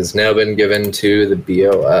 and it has now been given to the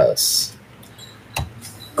BOS.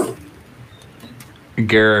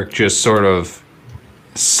 Garrick just sort of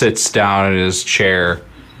sits down in his chair,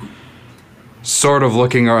 sort of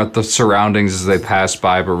looking at the surroundings as they pass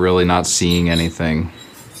by, but really not seeing anything.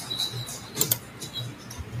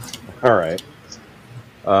 All right.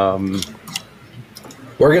 We're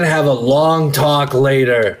going to have a long talk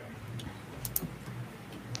later.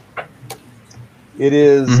 It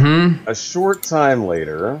is a short time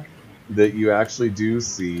later that you actually do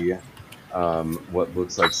see what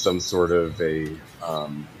looks like some sort of a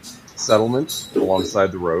settlement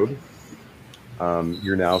alongside the road.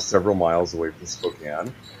 You're now several miles away from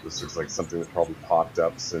Spokane. This looks like something that probably popped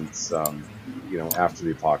up since, after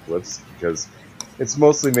the apocalypse, because it's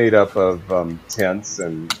mostly made up of tents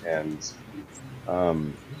and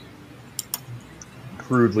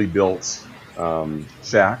crudely built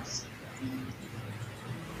shacks.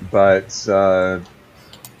 But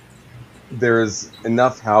there's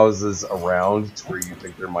enough houses around to where you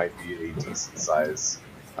think there might be a decent size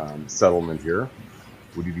settlement here.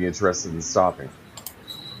 Would you be interested in stopping?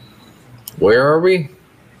 Where are we?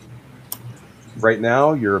 Right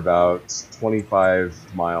now, you're about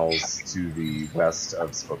 25 miles to the west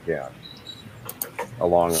of Spokane.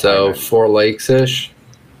 So 4 Lakes-ish?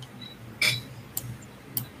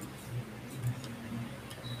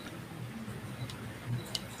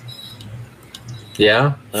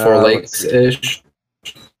 Yeah, 4 Lakes-ish.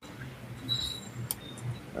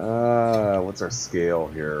 What's our scale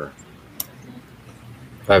here?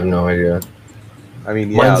 I have no idea. I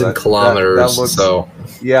mean, mine's in kilometers, that looks, so...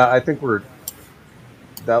 Yeah, I think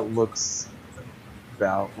that looks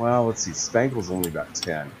about... Well, let's see. Spangle's only about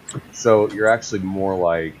 10. So you're actually more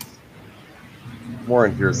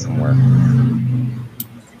in here somewhere.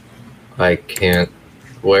 I can't...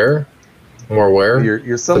 Where? More where?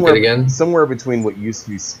 You're somewhere, again? Somewhere between what used to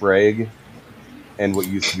be Sprague and what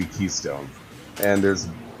used to be Keystone. And there's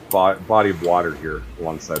a body of water here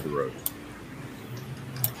alongside the road.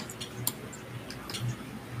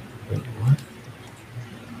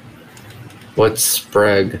 What's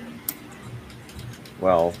Sprague?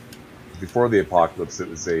 Well, before the apocalypse, it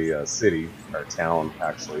was a city, or town,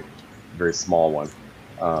 actually. A very small one.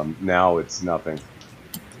 Now it's nothing.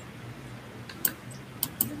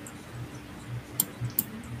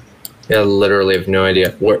 Yeah, I literally have no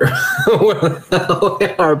idea where the hell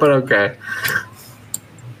they are, but okay.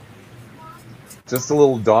 Just a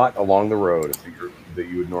little dot along the road that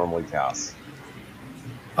you would normally pass.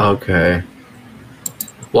 Okay.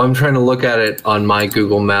 Well, I'm trying to look at it on my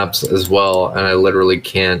Google Maps as well, and I literally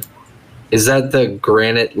can't. Is that the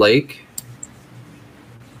Granite Lake?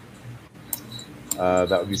 That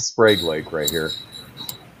would be Sprague Lake right here.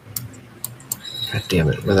 God damn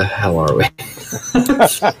it, where the hell are we?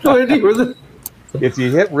 No idea where the... If you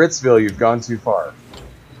hit Ritzville, you've gone too far.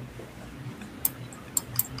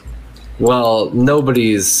 Well,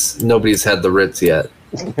 nobody's had the Ritz yet.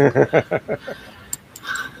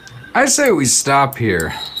 I say we stop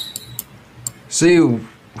here. See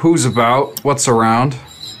who's about, what's around.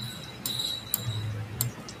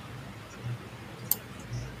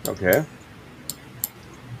 Okay.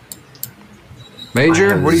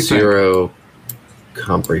 Major, what do you think? Zero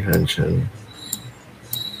comprehension.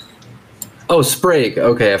 Oh, Sprague.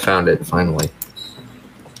 Okay, I found it, finally.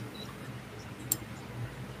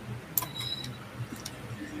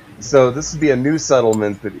 So this would be a new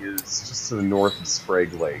settlement that is just to the north of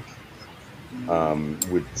Sprague Lake.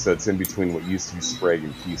 So it's in between what used to be Sprague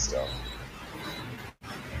and Keystone.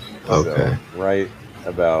 Okay. So, right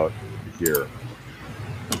about here.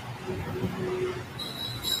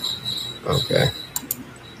 Okay.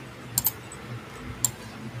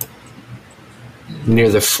 Near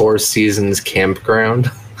the Four Seasons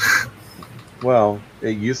campground. Well,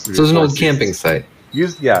 it used to be. So it's an Four old camping Seasons. site.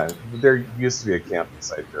 Yeah, there used to be a camping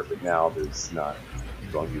site there, but now there's not.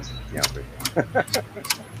 People don't use it for camping.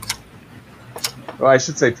 Well, I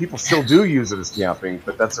should say people still do use it as camping,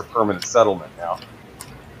 but that's a permanent settlement now.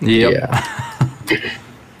 Yep. Yeah.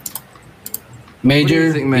 Major, What do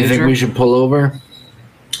you think, Major? you think we should pull over?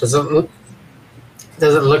 Does it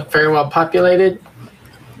look very well populated?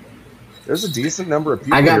 There's a decent number of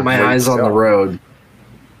people. I got here my from what eyes you on can the tell. road.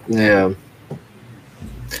 Yeah.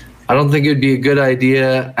 I don't think it would be a good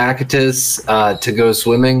idea, Akatus, to go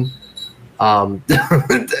swimming.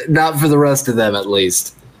 Not for the rest of them, at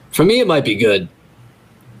least. For me, it might be good.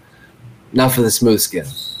 Not for the smooth skin.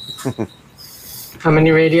 How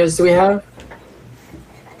many radios do we have?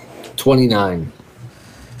 29.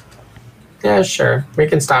 Yeah, sure. We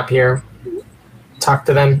can stop here. Talk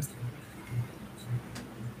to them.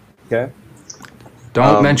 Okay.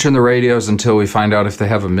 Don't mention the radios until we find out if they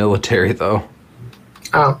have a military, though.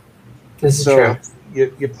 Oh, this is So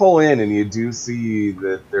true. you pull in and you do see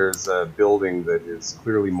that there's a building that is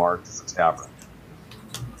clearly marked as a tavern.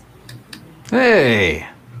 Hey,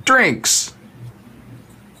 drinks.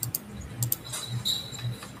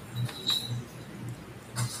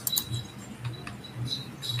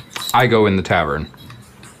 I go in the tavern.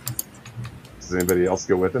 Does anybody else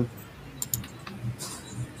go with him?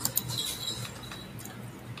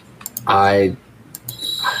 I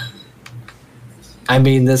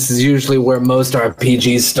mean, this is usually where most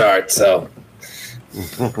RPGs start, so.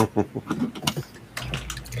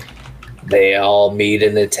 They all meet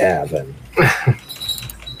in a tavern.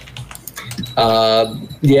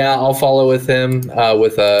 Yeah, I'll follow with him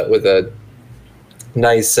with a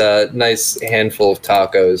nice handful of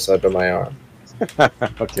tacos under my arm.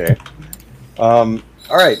 Okay. All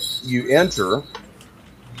right. You enter,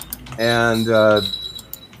 and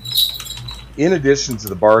in addition to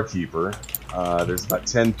the barkeeper, there's about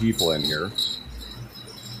 10 people in here.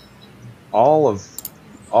 All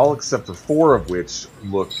except for 4 of which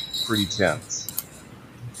look pretty tense.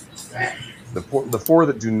 The four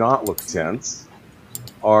that do not look tense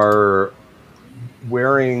are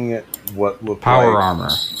wearing what look Power like armor.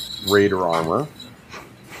 Raider armor.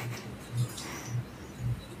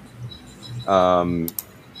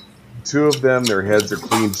 2 of them, their heads are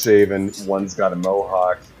clean shaven. One's got a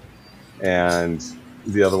mohawk, and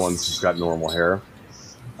the other one's just got normal hair.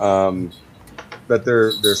 But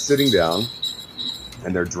they're sitting down,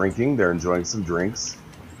 and they're drinking. They're enjoying some drinks.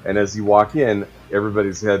 And as you walk in,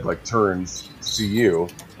 everybody's head like turns to see you,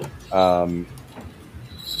 and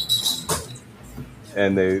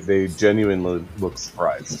they genuinely look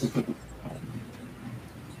surprised.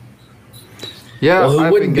 Yeah, Well, who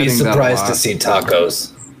I've wouldn't been be getting that a surprised to lot. see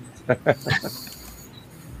tacos?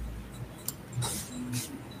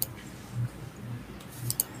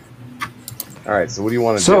 All right, so what do you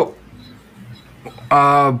want to do? So,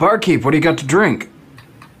 barkeep, what do you got to drink?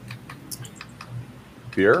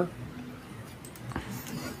 Beer?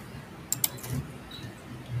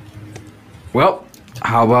 Well,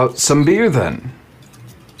 how about some beer then?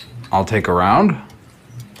 I'll take a round.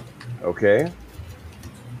 Okay.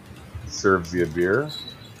 Serves you a beer.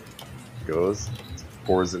 Goes,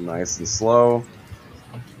 pours it nice and slow.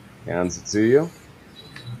 Hands it to you.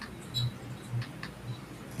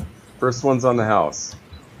 First one's on the house.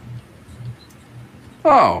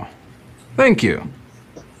 Oh, thank you.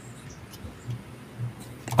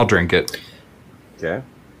 I'll drink it. Okay.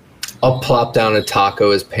 I'll plop down a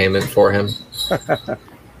taco as payment for him.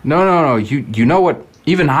 No. You know what?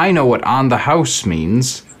 Even I know what on the house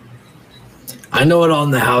means. I know what on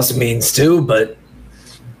the house means too, but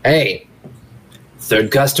hey, third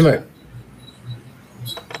customer.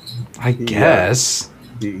 I guess.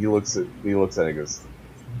 He looks at it and goes,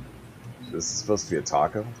 "This is supposed to be a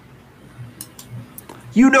taco?"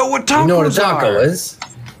 You know what tacos You know what a taco are. is?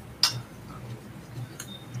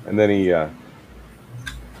 And then he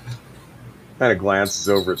kind of glances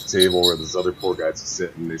over at the table where those other poor guys are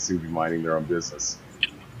sitting. They seem to be minding their own business.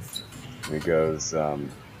 And he goes, "You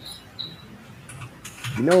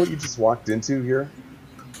know what you just walked into here?"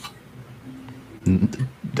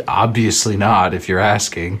 Obviously not, if you're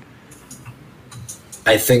asking.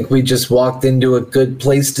 I think we just walked into a good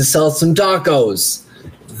place to sell some tacos.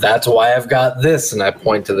 That's why I've got this, and I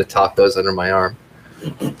point to the tacos under my arm.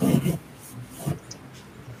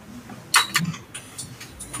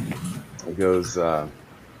 He goes,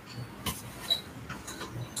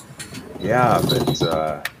 "Yeah,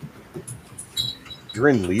 but You're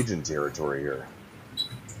in Legion territory here.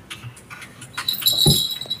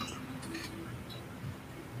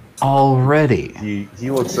 Already.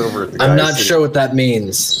 He looks over at the guys. I'm not sure what that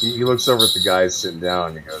means. He looks over at the guys sitting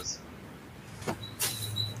down and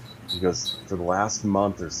he goes, for the last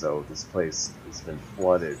month or so, this place has been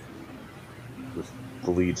flooded with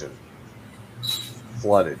the Legion.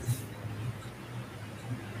 Flooded.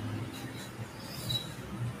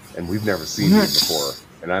 And we've never seen you before,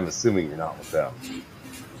 and I'm assuming you're not with them.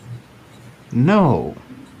 No,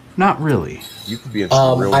 not really. You could be in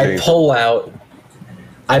some real danger.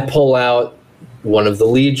 I pull out one of the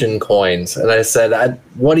Legion coins, and I said,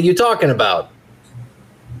 what are you talking about?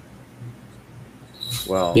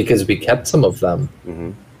 Well, because we kept some of them.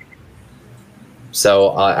 Mm-hmm. So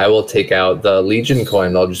I will take out the Legion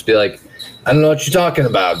coin. I'll just be like, I don't know what you're talking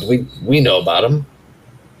about. We know about them.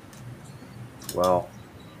 Well,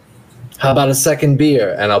 how about a second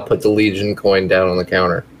beer? And I'll put the Legion coin down on the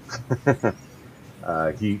counter.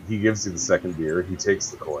 He gives you the second beer. He takes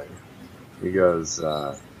the coin. He goes,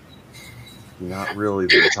 "You're not really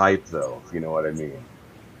the type, though, if you know what I mean."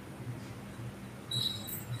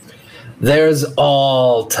 There's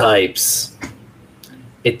all types.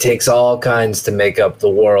 It takes all kinds to make up the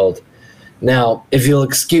world. Now, if you'll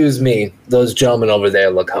excuse me, those gentlemen over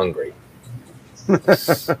there look hungry.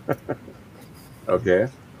 Okay.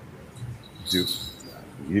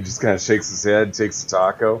 He just kind of shakes his head, takes the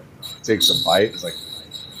taco, takes a bite. It's like,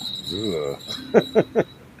 ugh.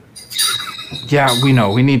 Yeah, we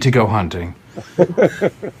know. We need to go hunting.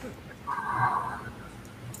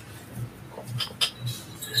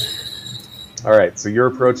 All right, so you're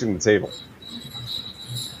approaching the table.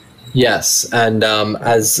 Yes, and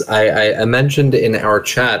as I mentioned in our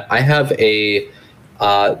chat, I have a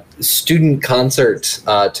student concert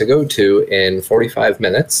to go to in 45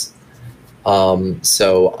 minutes.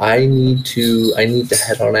 So I need to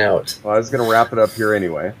head on out. Well, I was going to wrap it up here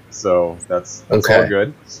anyway, so that's okay. All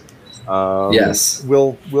good. Yes,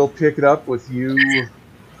 we'll pick it up with you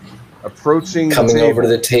approaching coming the table. over to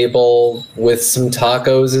the table with some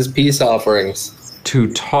tacos as peace offerings.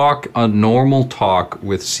 To talk a normal talk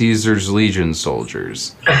with Caesar's Legion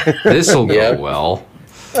soldiers. This'll go well.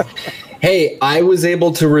 Hey, I was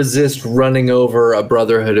able to resist running over a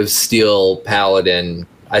Brotherhood of Steel paladin.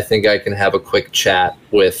 I think I can have a quick chat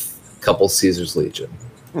with a couple Caesar's Legion.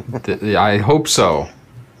 I hope so.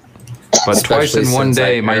 But Especially twice in one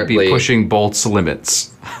day might be apparently pushing Bolt's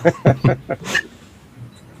limits.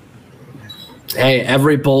 Hey,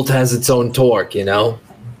 every bolt has its own torque, you know?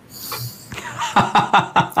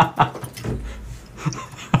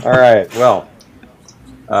 All right, well.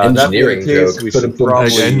 Engineering case, joke. we should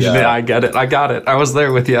probably, I get it. I was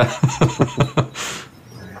there with you.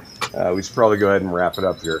 we should probably go ahead and wrap it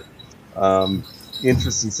up here.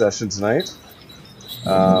 Interesting session tonight.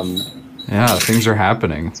 Yeah, things are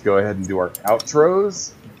happening. Let's go ahead and do our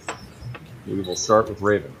outros. We will start with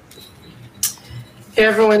Raven. Hey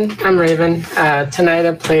everyone, I'm Raven. Tonight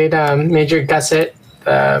I played Major Gusset,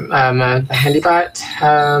 the handybot.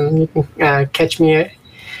 You can catch me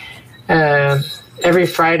every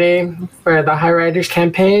Friday for the High Riders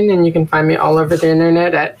campaign, and you can find me all over the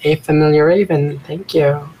internet at A Familiar Raven. Thank you.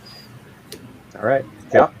 All right,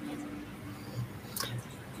 yeah.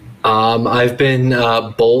 I've been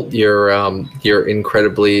Bolt, you're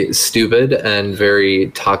incredibly stupid and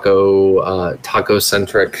very taco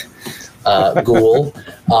centric ghoul.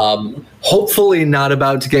 Hopefully not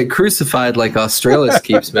about to get crucified like Australis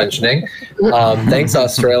keeps mentioning. Thanks,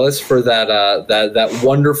 Australis, for that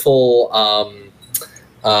wonderful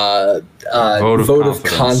vote of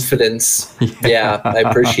confidence. Yeah, I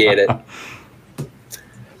appreciate it.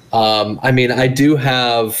 I mean, I do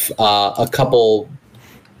have a couple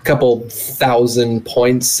thousand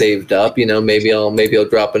points saved up. You know, maybe I'll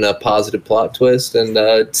drop in a positive plot twist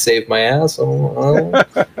and save my ass. Or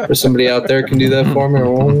somebody out there can do that for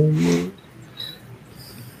me.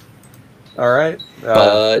 All right.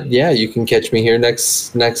 Yeah, you can catch me here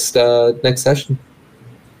next session.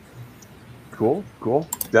 Cool.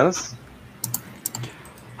 Dennis?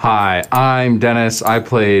 Hi, I'm Dennis. I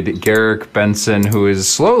played Garrick Benson, who is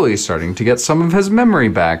slowly starting to get some of his memory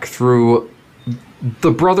back through the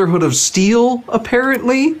Brotherhood of Steel,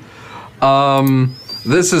 apparently.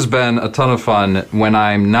 This has been a ton of fun. When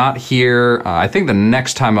I'm not here, I think the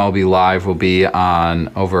next time I'll be live will be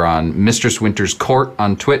over on Mistress Winter's Court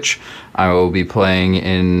on Twitch. I will be playing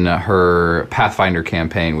in her Pathfinder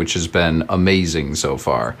campaign, which has been amazing so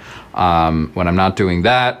far. When I'm not doing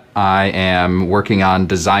that, I am working on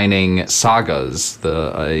designing Sagas,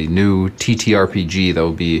 a new TTRPG that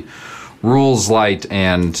will be rules light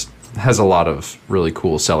and has a lot of really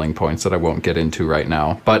cool selling points that I won't get into right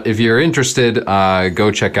now. But if you're interested,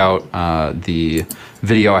 go check out the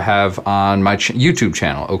video I have on my YouTube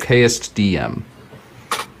channel, Okayest DM.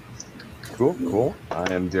 Cool.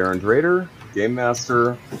 I am Darren Drader, game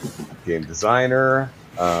master, game designer,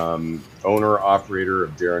 owner, operator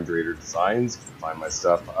of Darren Drader Designs. You can find my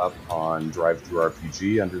stuff up on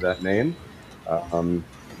DriveThruRPG under that name.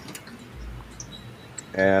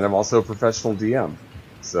 And I'm also a professional DM.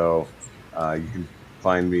 So you can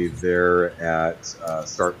find me there at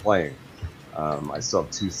Start Playing. I still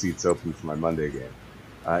have 2 seats open for my Monday game.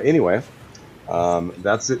 Anyway,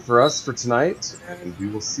 that's it for us for tonight, and we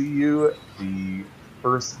will see you the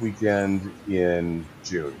first weekend in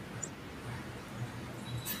June.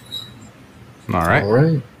 All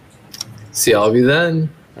right. See all of you then.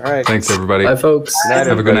 All right. Thanks, everybody. Bye, folks. Good night,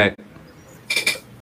 Have a good everybody. night.